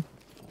gefunden.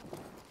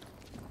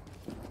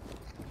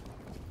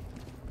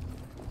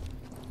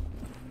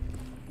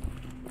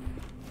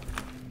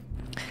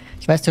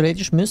 Ich weiß,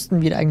 theoretisch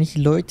müssten wir eigentlich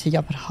die Leute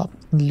ja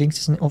verhaften. Links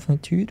ist eine offene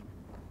Tür.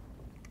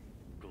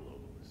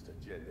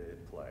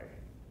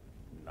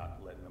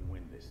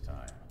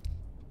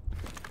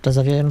 Da ist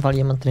auf jeden Fall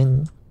jemand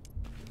drin.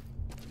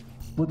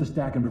 Split the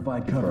stack and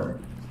provide cover.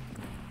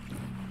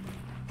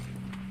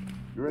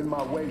 You're in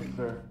my way,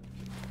 sir.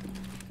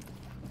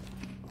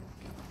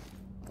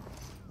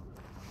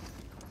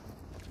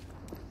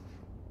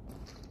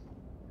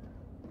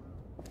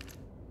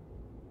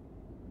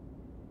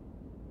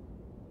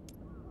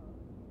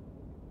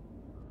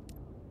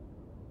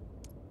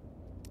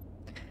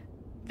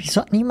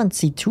 Wieso hat niemand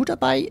C2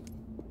 dabei?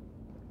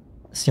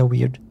 Ist ja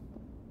weird.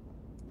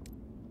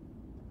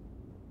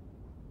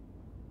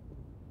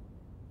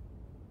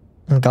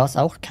 Und Gas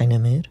auch keine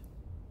mehr.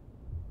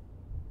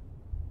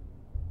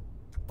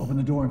 Open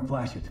the door and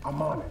flash it. I'm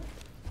on it.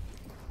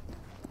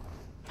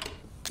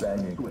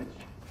 Banging switch.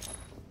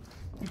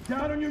 Get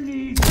down on your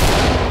knees.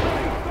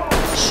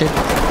 Shit,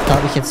 da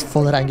habe ich jetzt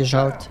voll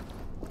reingeschaut.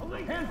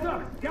 Hands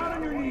up. Down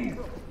on your knees.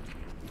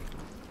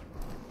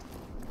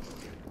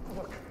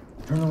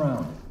 Turn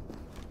around.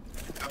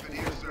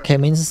 Okay,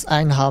 mindestens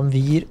einen haben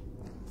wir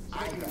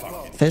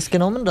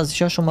festgenommen. Das ist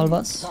ja schon mal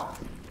was.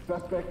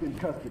 Suspect in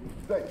custody.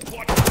 Safe.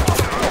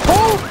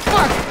 Oh,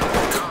 fuck!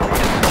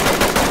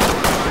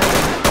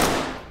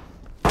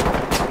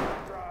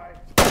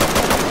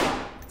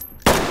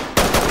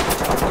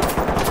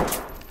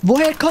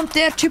 Woher kommt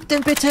der Typ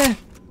denn bitte?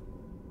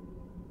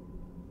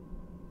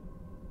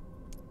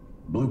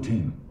 Blue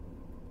team.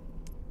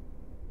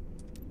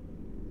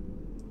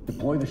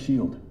 Deploy the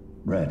shield.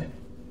 Red.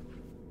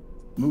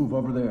 Move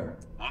over there.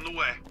 On the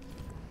way.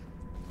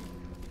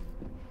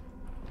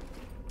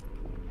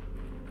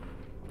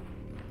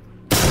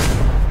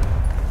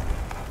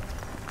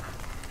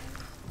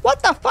 What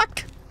the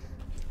fuck?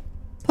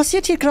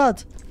 Passiert hier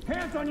gerade?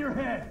 Hands on your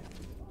head.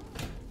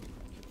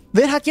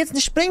 Wer hat jetzt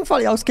eine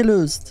Sprengfalle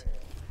ausgelöst?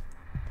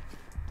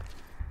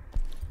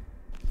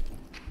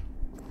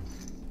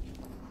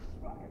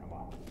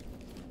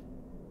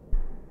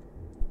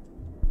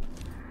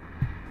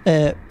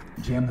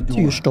 Jam the door.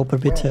 Türstopper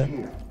bitte.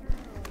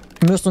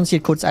 Wir müssen uns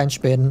hier kurz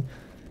einsperren.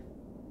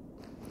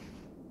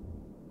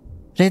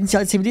 Reden Sie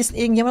als Zivilisten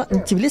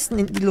einen Zivilisten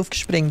in die Luft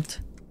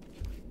gesprengt?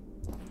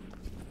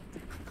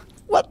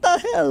 What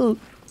the hell?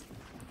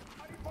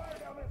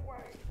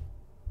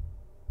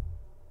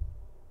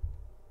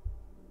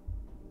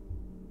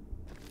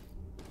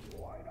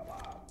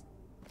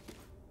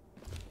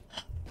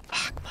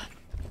 Fuck, Mann.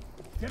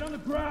 Get on the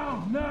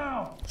ground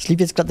now. Das lief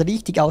jetzt gerade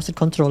richtig außer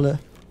Kontrolle.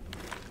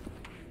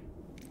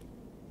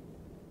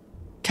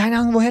 Keine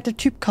Ahnung, woher der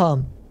Typ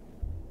kam.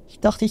 Ich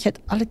dachte, ich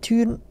hätte alle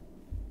Türen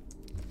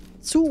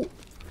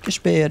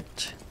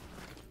zugesperrt.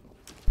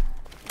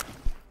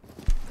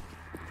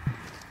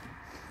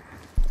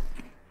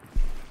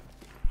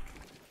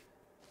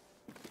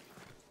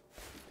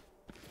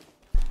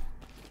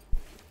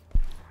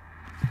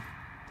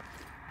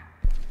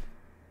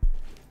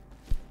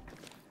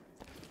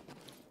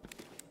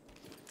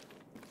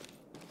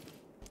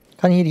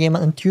 Kann hier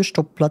jemand einen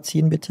Türstopp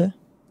platzieren, bitte?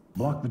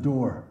 Block the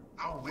door.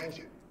 I'll wedge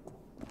it.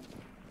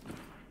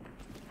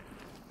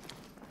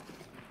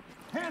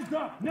 Hands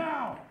up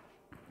now.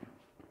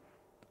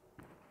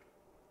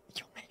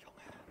 Junge,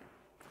 Junge.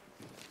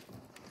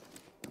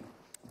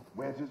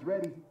 Wedge is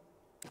ready.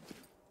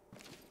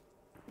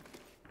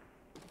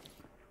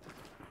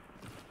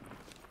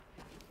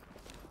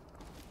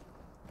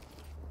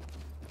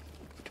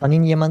 Kann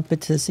ihn jemand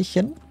bitte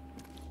sichern?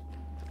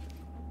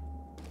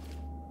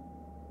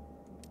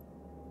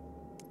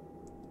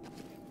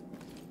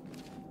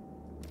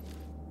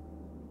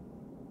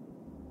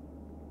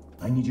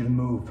 I need you to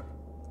move.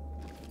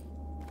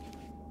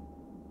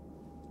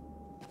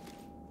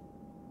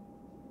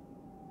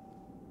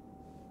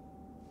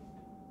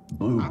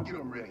 Blue. I'll get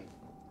them ready.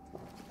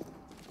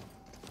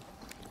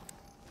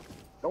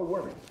 Don't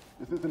worry.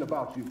 This isn't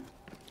about you.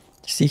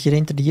 Ich sichere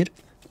hinter dir.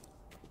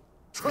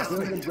 Trust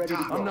me,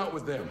 I'm not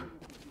with them.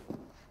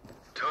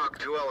 Talk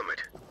to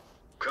Element.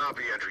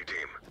 Copy, entry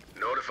team.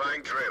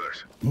 Notifying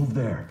trailers. Move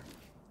there.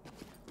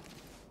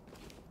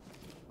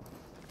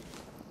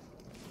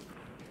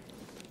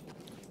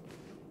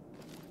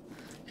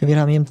 Okay, wir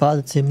haben hier ein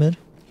Badezimmer.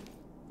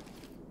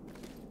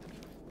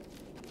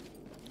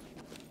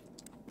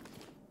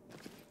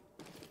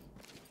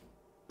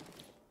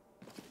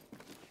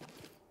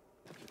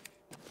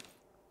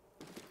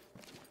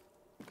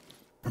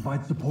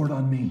 Provide support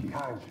on me.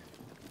 Behind you.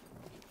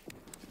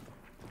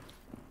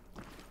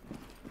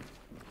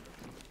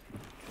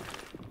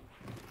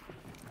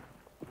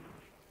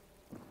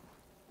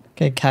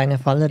 Okay, keine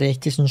Falle,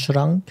 rechts ist ein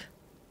Schrank.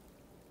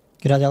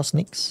 Geradeaus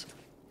nix.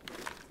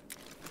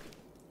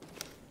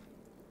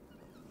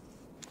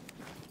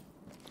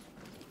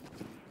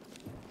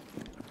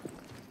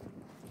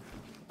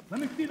 Let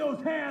me see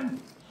those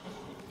hands.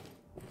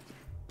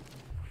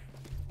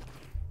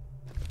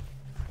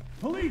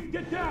 Police,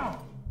 get down.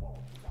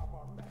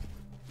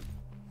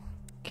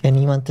 Okay,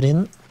 niemand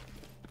drin.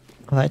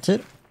 Weiter.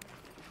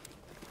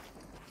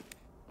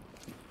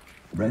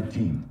 Red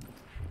team.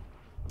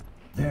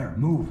 There,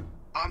 move.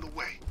 On the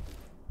way.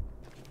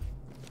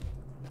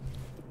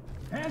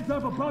 Hands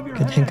up above your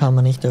Okay, head. den kann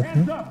man nicht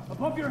öffnen. Hands up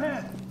above your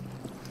head.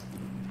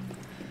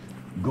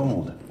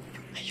 Gold.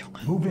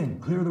 Move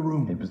in, clear the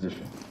room. In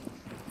position.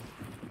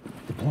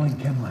 Deploying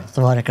chem lights.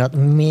 Das war ja gerade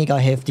mega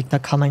heftig. Da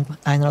kam einfach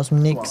einer aus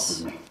dem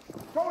Nix.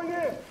 Going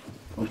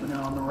in. Open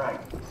on the right.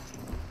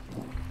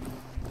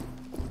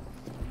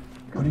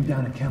 Putting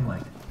down a chem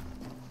light.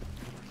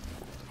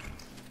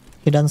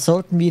 Okay, dann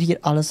sollten wir hier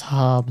alles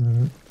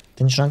haben.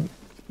 Den Schrank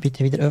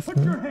bitte wieder Put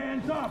your öffnen.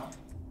 hands up.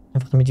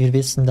 Einfach damit wir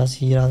wissen, dass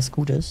hier alles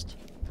gut ist.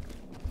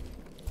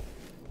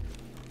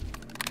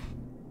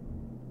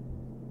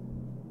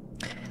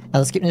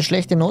 Also es gibt eine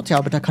schlechte Note,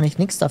 aber da kann ich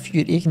nichts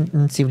dafür.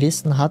 Irgendein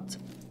Zivilisten hat...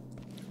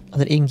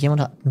 Oder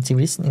irgendjemand hat einen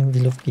Zivilisten in die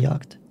Luft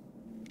gejagt.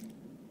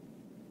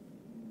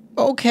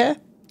 Okay.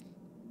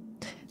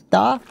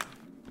 Da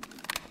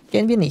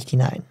gehen wir nicht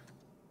hinein.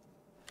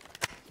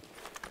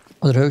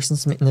 Oder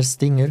höchstens mit einer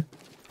Stinger.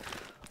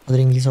 Oder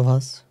irgendwie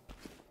sowas.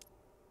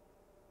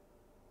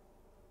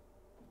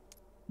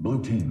 Blue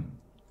team.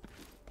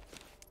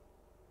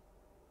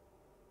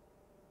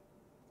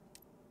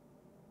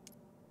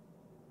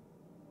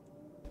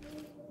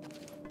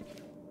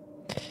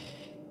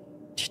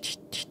 Das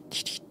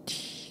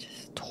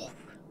ist doof.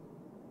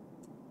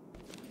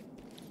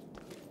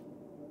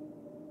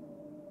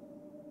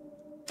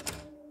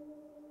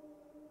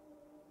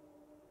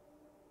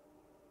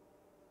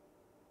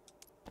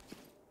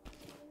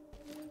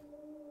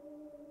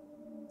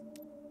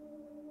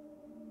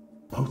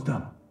 Post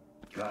up.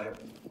 Got it.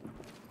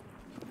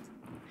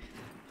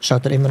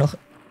 Schaut er immer noch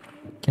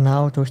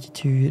genau durch die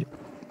Tür.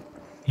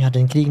 Ja,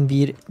 den kriegen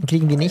wir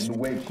nicht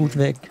gut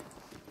weg.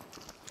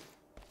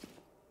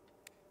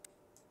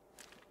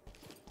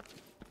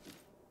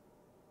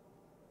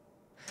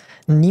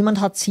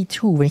 Niemand hat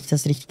C2, wenn ich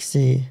das richtig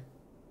sehe.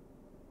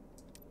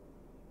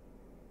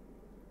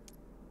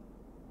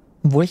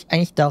 Obwohl ich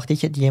eigentlich dachte,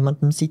 ich hätte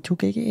jemandem C2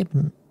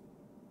 gegeben.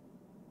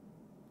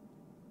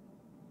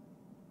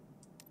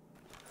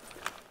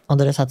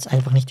 Oder es hat es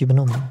einfach nicht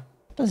übernommen.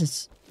 Das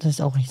ist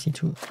auch nicht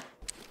C2.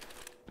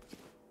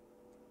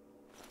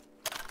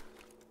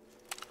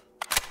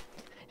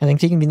 Ja, den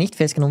kriegen wir nicht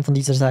festgenommen von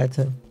dieser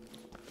Seite.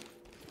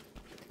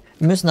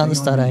 Wir müssen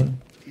alles da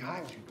rein.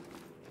 Behind you.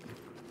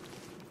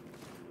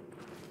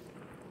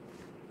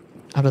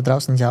 Aber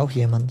draußen ist ja auch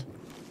jemand.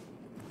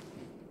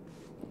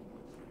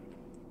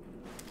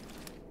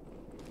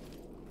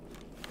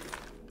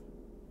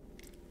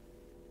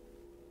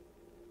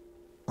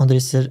 Oder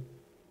ist er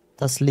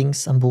das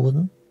links am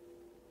Boden?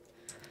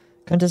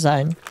 Könnte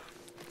sein.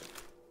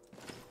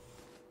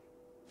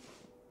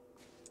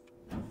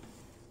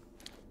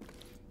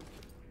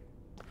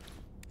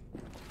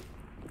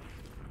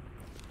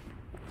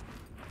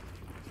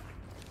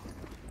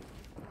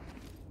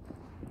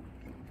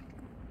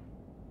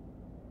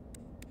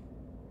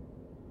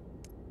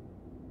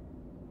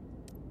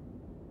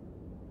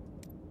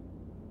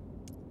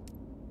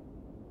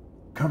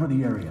 Cover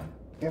the area.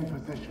 In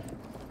position.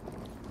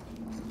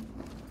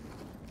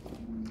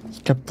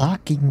 Ich glaube, da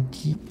ging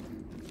die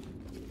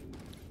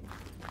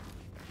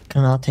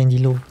Granate in die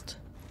Luft.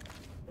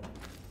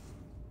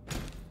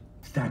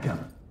 Stack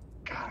up.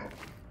 Got it.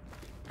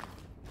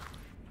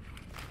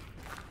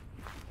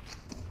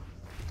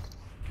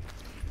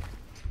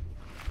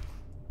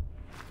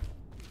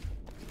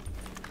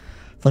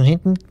 Von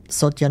hinten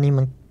sollte ja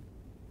niemand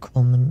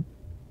kommen.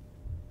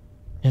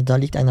 Ja, da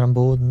liegt einer am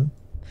Boden.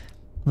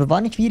 Aber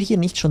waren nicht wir hier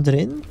nicht schon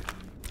drin?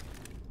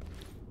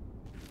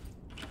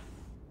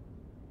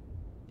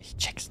 Ich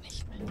check's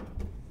nicht mehr.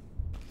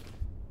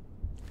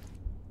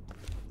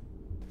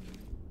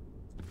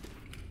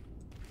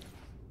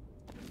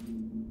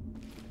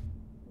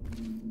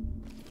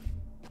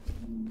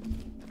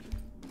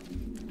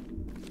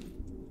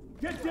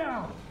 Get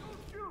down.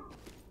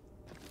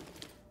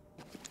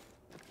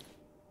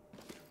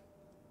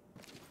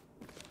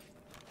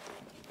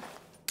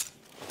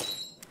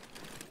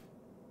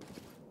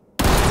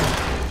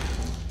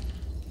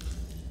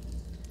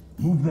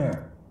 Move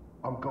there.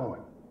 I'm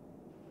going.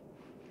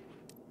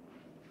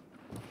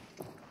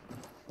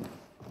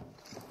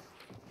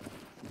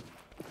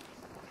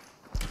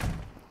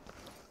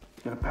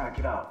 Gonna pack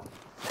it up.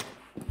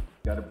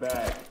 Got a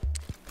bag.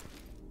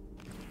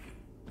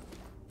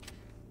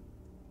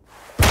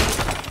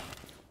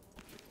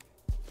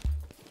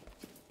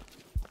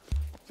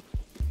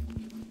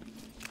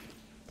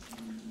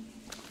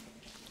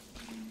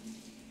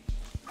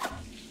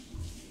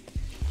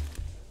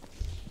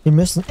 Wir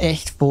müssen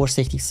echt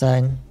vorsichtig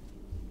sein.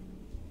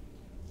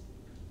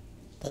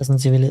 Da ist ein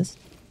Zivilist.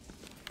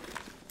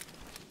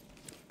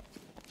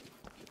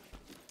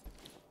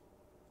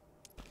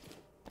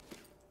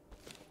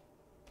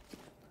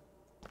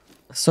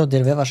 So,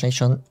 der wäre wahrscheinlich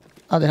schon...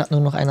 Ah, der hat nur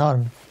noch einen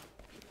Arm.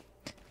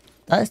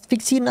 Da ist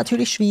Fixieren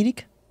natürlich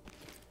schwierig.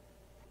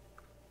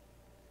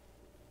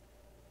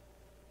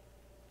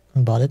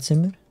 Ein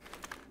Badezimmer.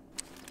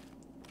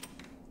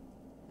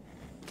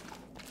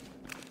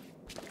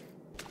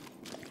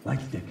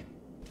 Lightstick.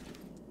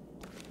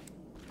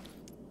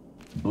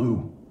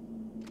 Blue.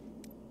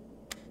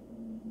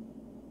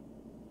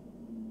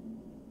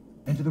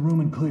 Enter the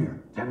room and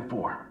clear.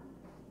 10-4.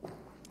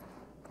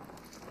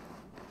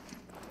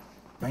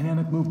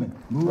 Dynamic movement.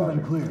 Move Roger.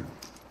 and clear.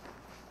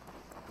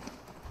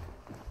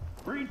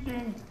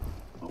 Breaching.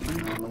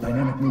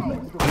 Dynamic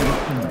movement.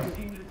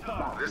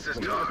 This is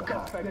Talk.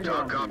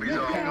 Talk copies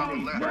all.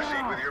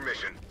 Proceed with your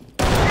mission.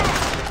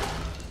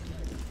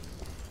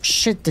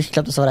 Shit, ich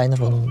glaube, das war einer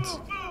von uns.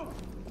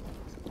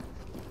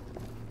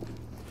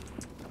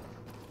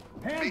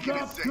 Making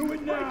it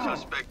safe.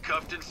 Suspect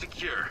cuffed and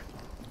secure.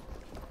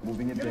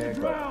 Moving it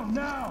back up.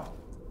 now.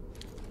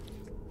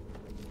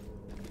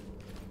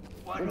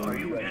 What are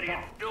you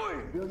idiots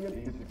doing? Civilian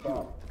is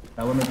secure.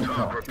 Element of Talk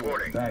talk.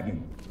 reporting.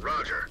 Bagging.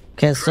 Roger.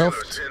 Okay, Trailers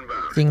Soft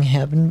inbound. Ding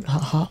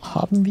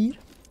haben wir.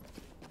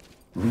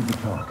 Lead the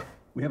talk.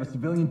 We have a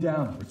civilian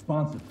down.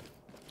 Responsive.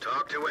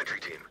 Talk to entry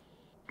team.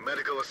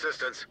 Medical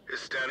assistance is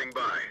standing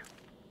by.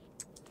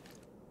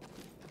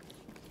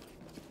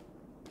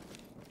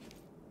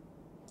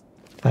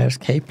 Fire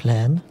Escape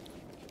Plan.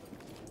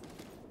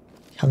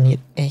 Die haben hier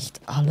echt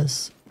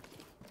alles.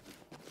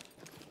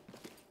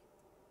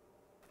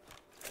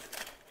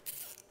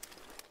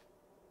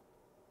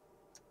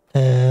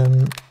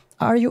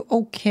 Are you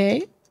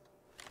okay?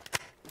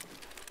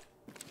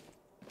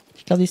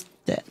 Ich glaube, die ist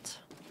dead.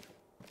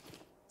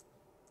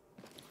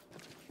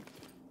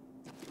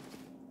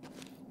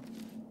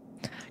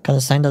 Kann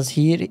es sein, dass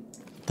hier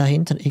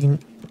dahinter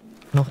irgend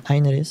noch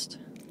einer ist?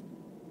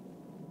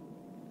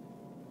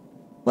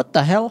 What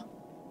the hell?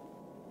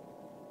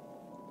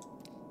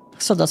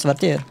 Achso, das war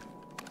der.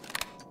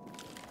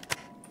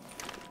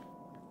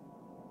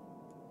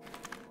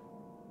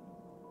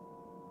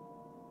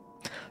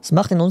 Was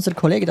macht denn unser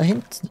Kollege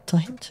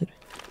dahinter?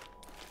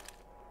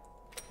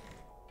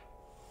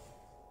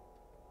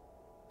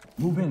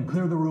 Move in.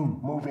 Clear the room.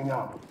 Moving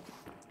up.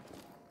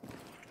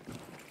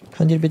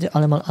 Könnt ihr bitte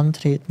alle mal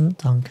antreten?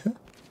 Danke.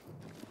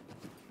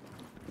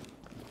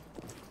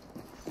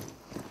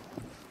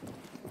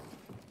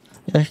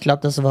 Ja, ich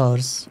glaube, das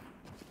war's.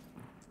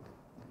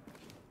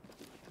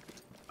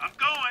 I'm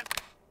going.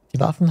 Die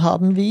Waffen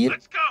haben wir.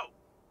 Let's go.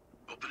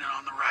 Open it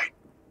on the right.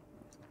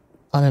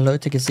 Alle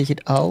Leute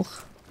gesichert auch.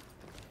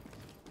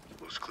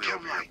 Looks clear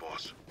over here,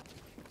 boss.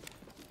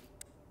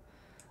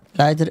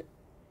 Leider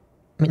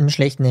mit einem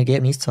schlechten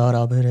Ergebnis zwar,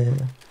 aber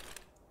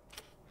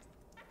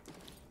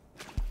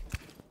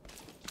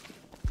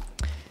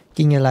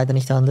ging ja leider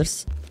nicht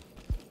anders.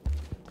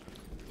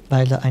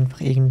 Weil da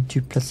einfach irgendein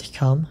Typ plötzlich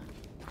kam.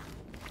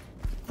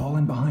 Fall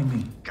in behind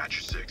me. Got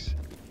your six.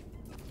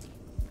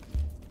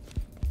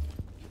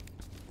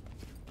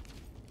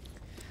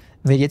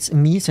 Wäre jetzt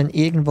mies, wenn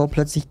irgendwo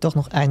plötzlich doch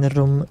noch einer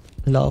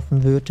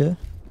rumlaufen würde.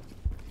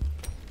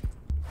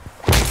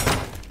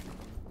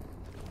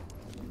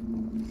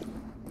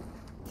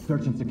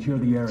 Search and secure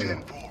the area.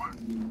 10-4.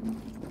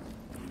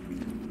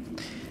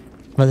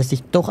 Weil es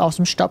sich doch aus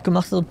dem Staub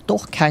gemacht hat und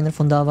doch keiner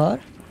von da war.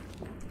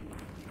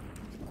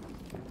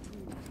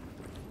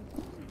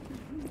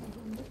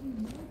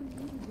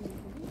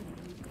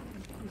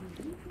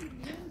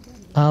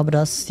 Aber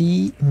das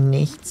sieht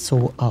nicht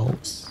so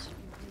aus.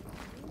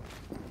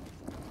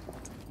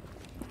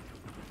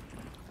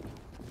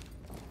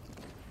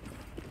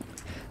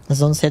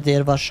 Sonst hätte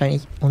er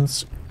wahrscheinlich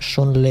uns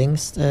schon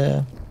längst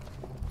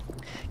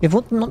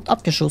gefunden und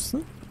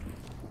abgeschossen.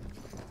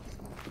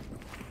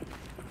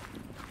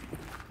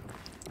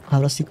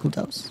 Aber das sieht gut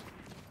aus.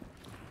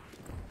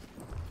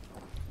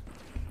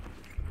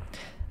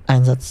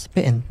 Einsatz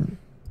beenden.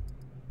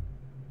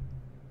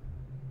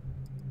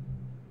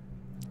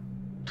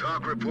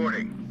 Talk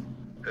reporting.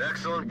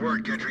 Excellent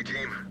work, entry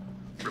team.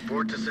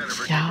 Report to center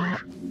for Ja,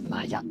 debrief.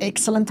 naja,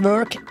 excellent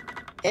work.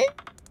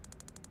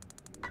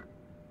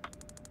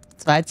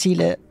 2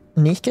 Ziele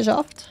nicht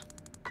geschafft.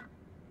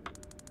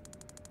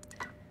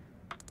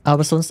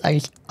 Aber sonst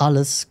eigentlich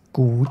alles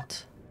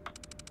gut.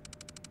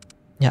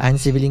 Ja, ein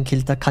Civilian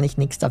Kill, da kann ich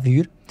nichts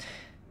dafür.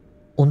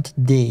 Und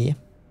D.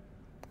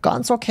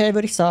 Ganz okay,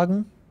 würde ich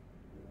sagen.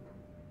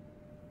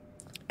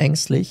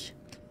 ängstlich.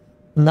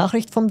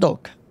 Nachricht vom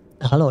Doc.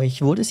 Hallo,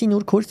 ich wollte Sie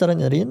nur kurz daran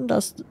erinnern,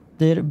 dass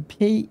der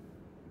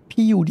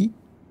PUD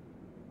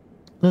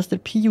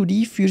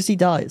für Sie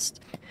da ist.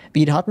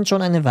 Wir hatten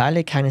schon eine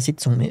Weile keine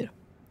Sitzung mehr.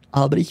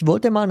 Aber ich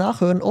wollte mal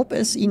nachhören, ob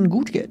es Ihnen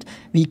gut geht.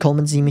 Wie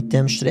kommen Sie mit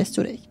dem Stress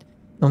zurecht?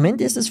 Im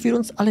Moment ist es für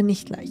uns alle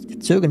nicht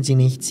leicht. Zögern Sie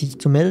nicht, sich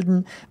zu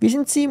melden. Wir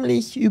sind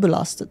ziemlich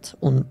überlastet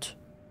und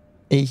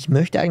ich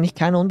möchte eigentlich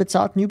keine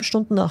unbezahlten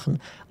Überstunden machen,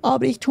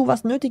 aber ich tue,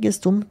 was nötig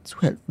ist, um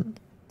zu helfen.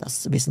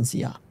 Das wissen Sie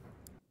ja.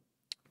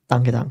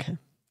 Danke, danke.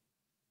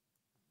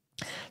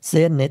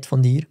 Sehr nett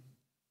von dir.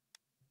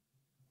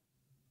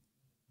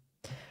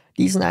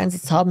 Diesen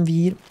Einsatz haben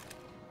wir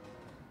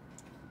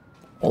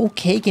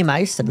okay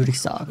gemeistert, würde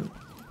ich sagen.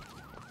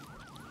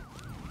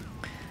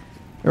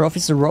 Der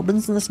Officer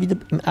Robinson ist wieder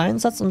im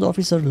Einsatz und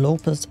Officer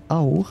Lopez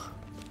auch.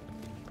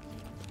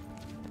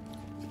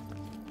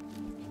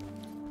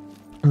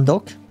 Ein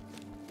Doc?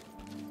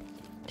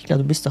 Ich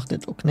glaube, du bist doch der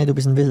Doc. Ne, du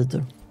bist ein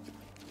Visitor.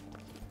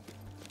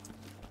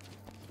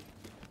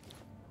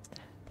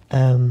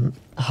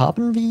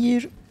 Haben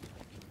wir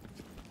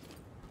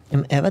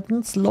im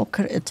Evidence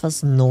Locker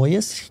etwas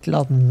Neues? Ich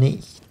glaube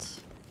nicht.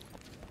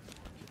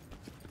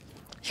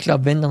 Ich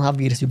glaube, wenn, dann haben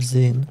wir es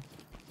übersehen.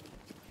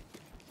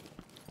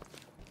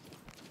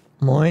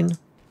 Moin.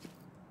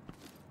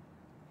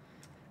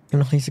 Wir haben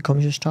noch diese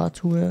komische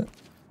Statue.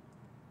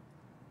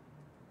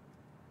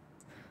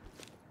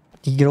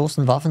 Die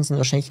großen Waffen sind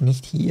wahrscheinlich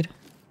nicht hier.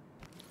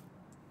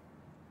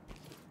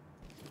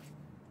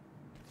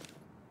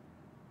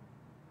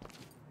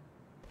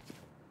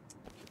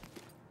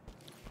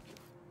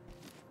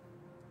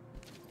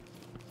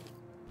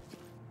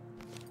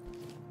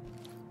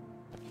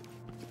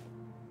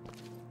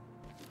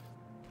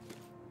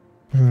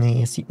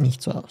 Nee, es sieht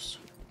nicht so aus.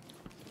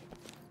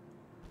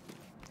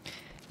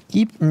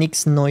 Gibt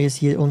nichts Neues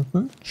hier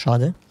unten.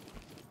 Schade.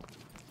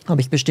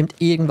 Habe ich bestimmt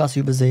irgendwas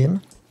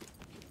übersehen.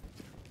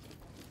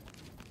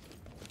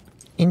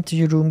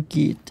 Interview Room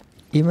geht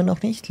immer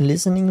noch nicht.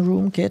 Listening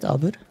Room geht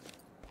aber.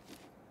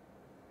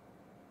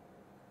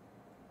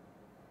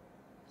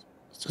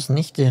 Ist das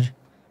nicht der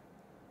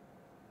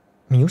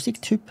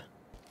Music-Typ,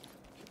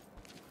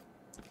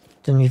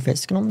 den wir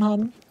festgenommen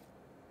haben?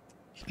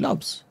 Ich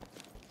glaub's.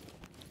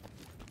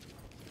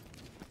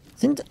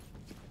 Sind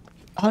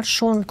halt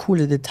schon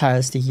coole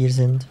Details, die hier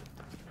sind.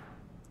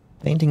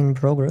 Painting in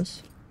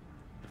progress.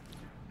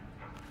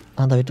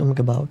 Ah, da wird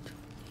umgebaut.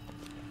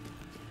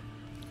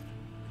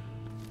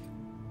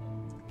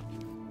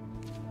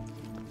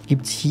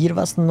 Gibt's hier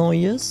was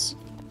Neues?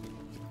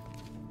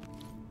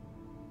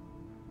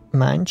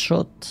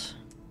 Mindshot.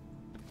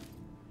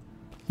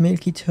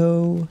 Milky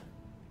Toe.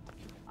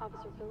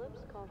 Officer Phillips,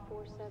 call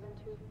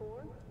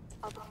 4724.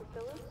 Officer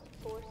Phillips,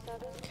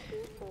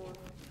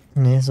 4724.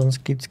 Ne,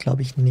 sonst gibt's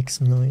glaube ich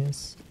nichts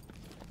Neues.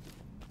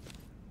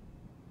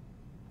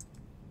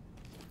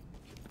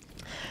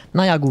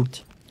 Naja,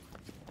 gut.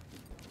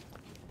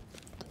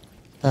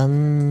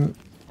 Dann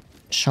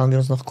schauen wir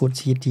uns noch kurz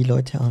hier die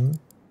Leute an.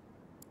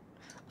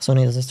 Achso,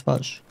 ne, das ist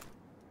falsch.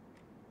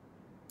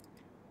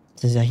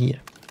 Das ist ja hier.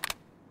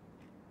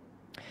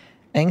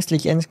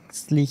 Ängstlich,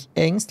 ängstlich,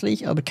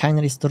 ängstlich, aber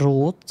keiner ist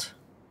rot.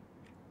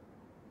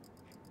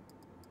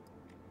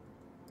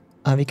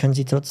 Aber wir können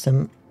sie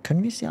trotzdem...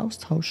 Können wir sie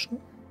austauschen?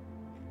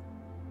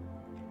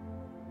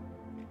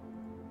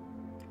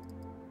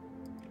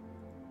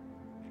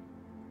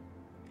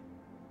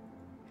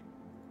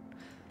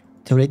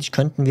 Theoretisch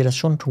könnten wir das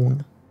schon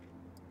tun.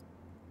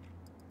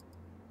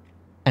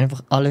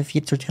 Einfach alle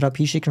 4 zur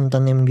Therapie schicken und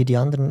dann nehmen wir die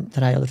anderen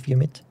 3 oder 4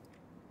 mit.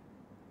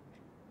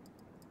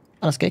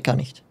 Ah, das geht gar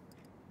nicht.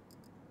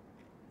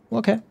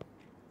 Okay.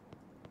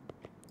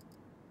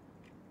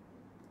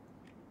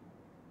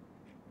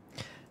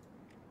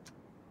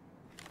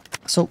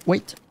 So,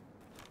 wait.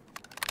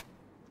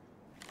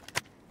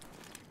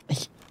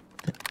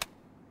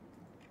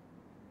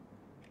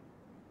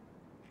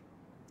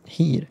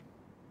 Hier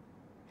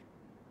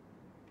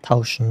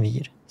tauschen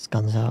wir das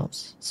Ganze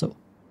aus. So.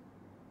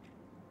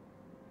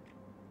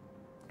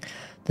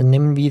 Dann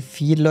nehmen wir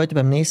 4 Leute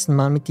beim nächsten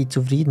Mal mit, die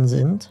zufrieden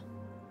sind.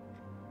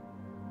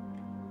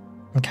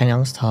 Und keine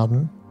Angst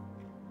haben.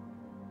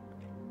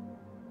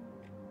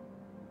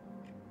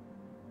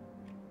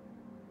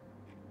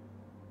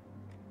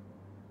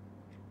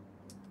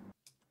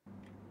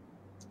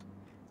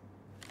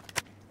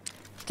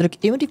 Ich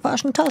drücke immer die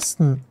falschen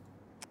Tasten.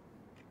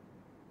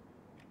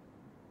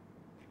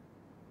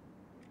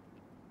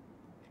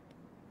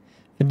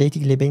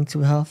 Verdächtige lebendig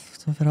zu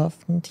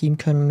verhaften. Team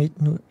können mit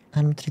nur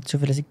einem Tritt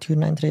zuverlässig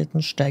Türen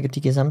eintreten. Steigert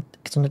die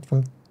Gesamtgesundheit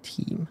vom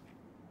Team.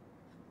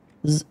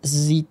 Das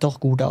sieht doch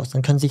gut aus.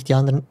 Dann können sich die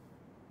anderen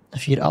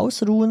 4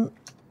 ausruhen.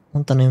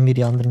 Und dann nehmen wir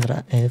die anderen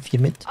 4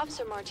 mit.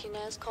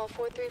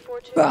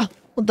 Ja,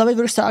 und damit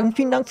würde ich sagen,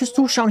 vielen Dank fürs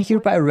Zuschauen hier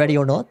bei Ready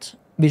or Not.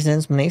 Wir sehen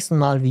uns beim nächsten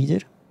Mal wieder.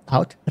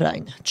 Haut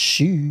rein.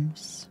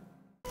 Tschüss.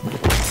 Still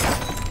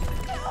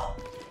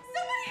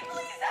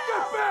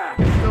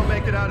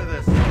make it out of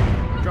this.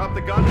 Drop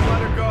the gun and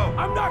let her go.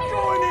 I'm not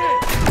going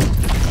in!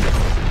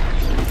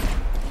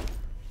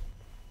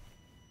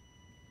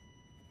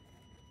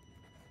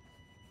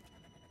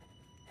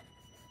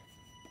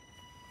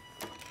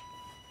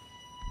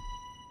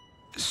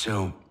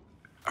 So,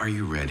 are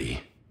you ready?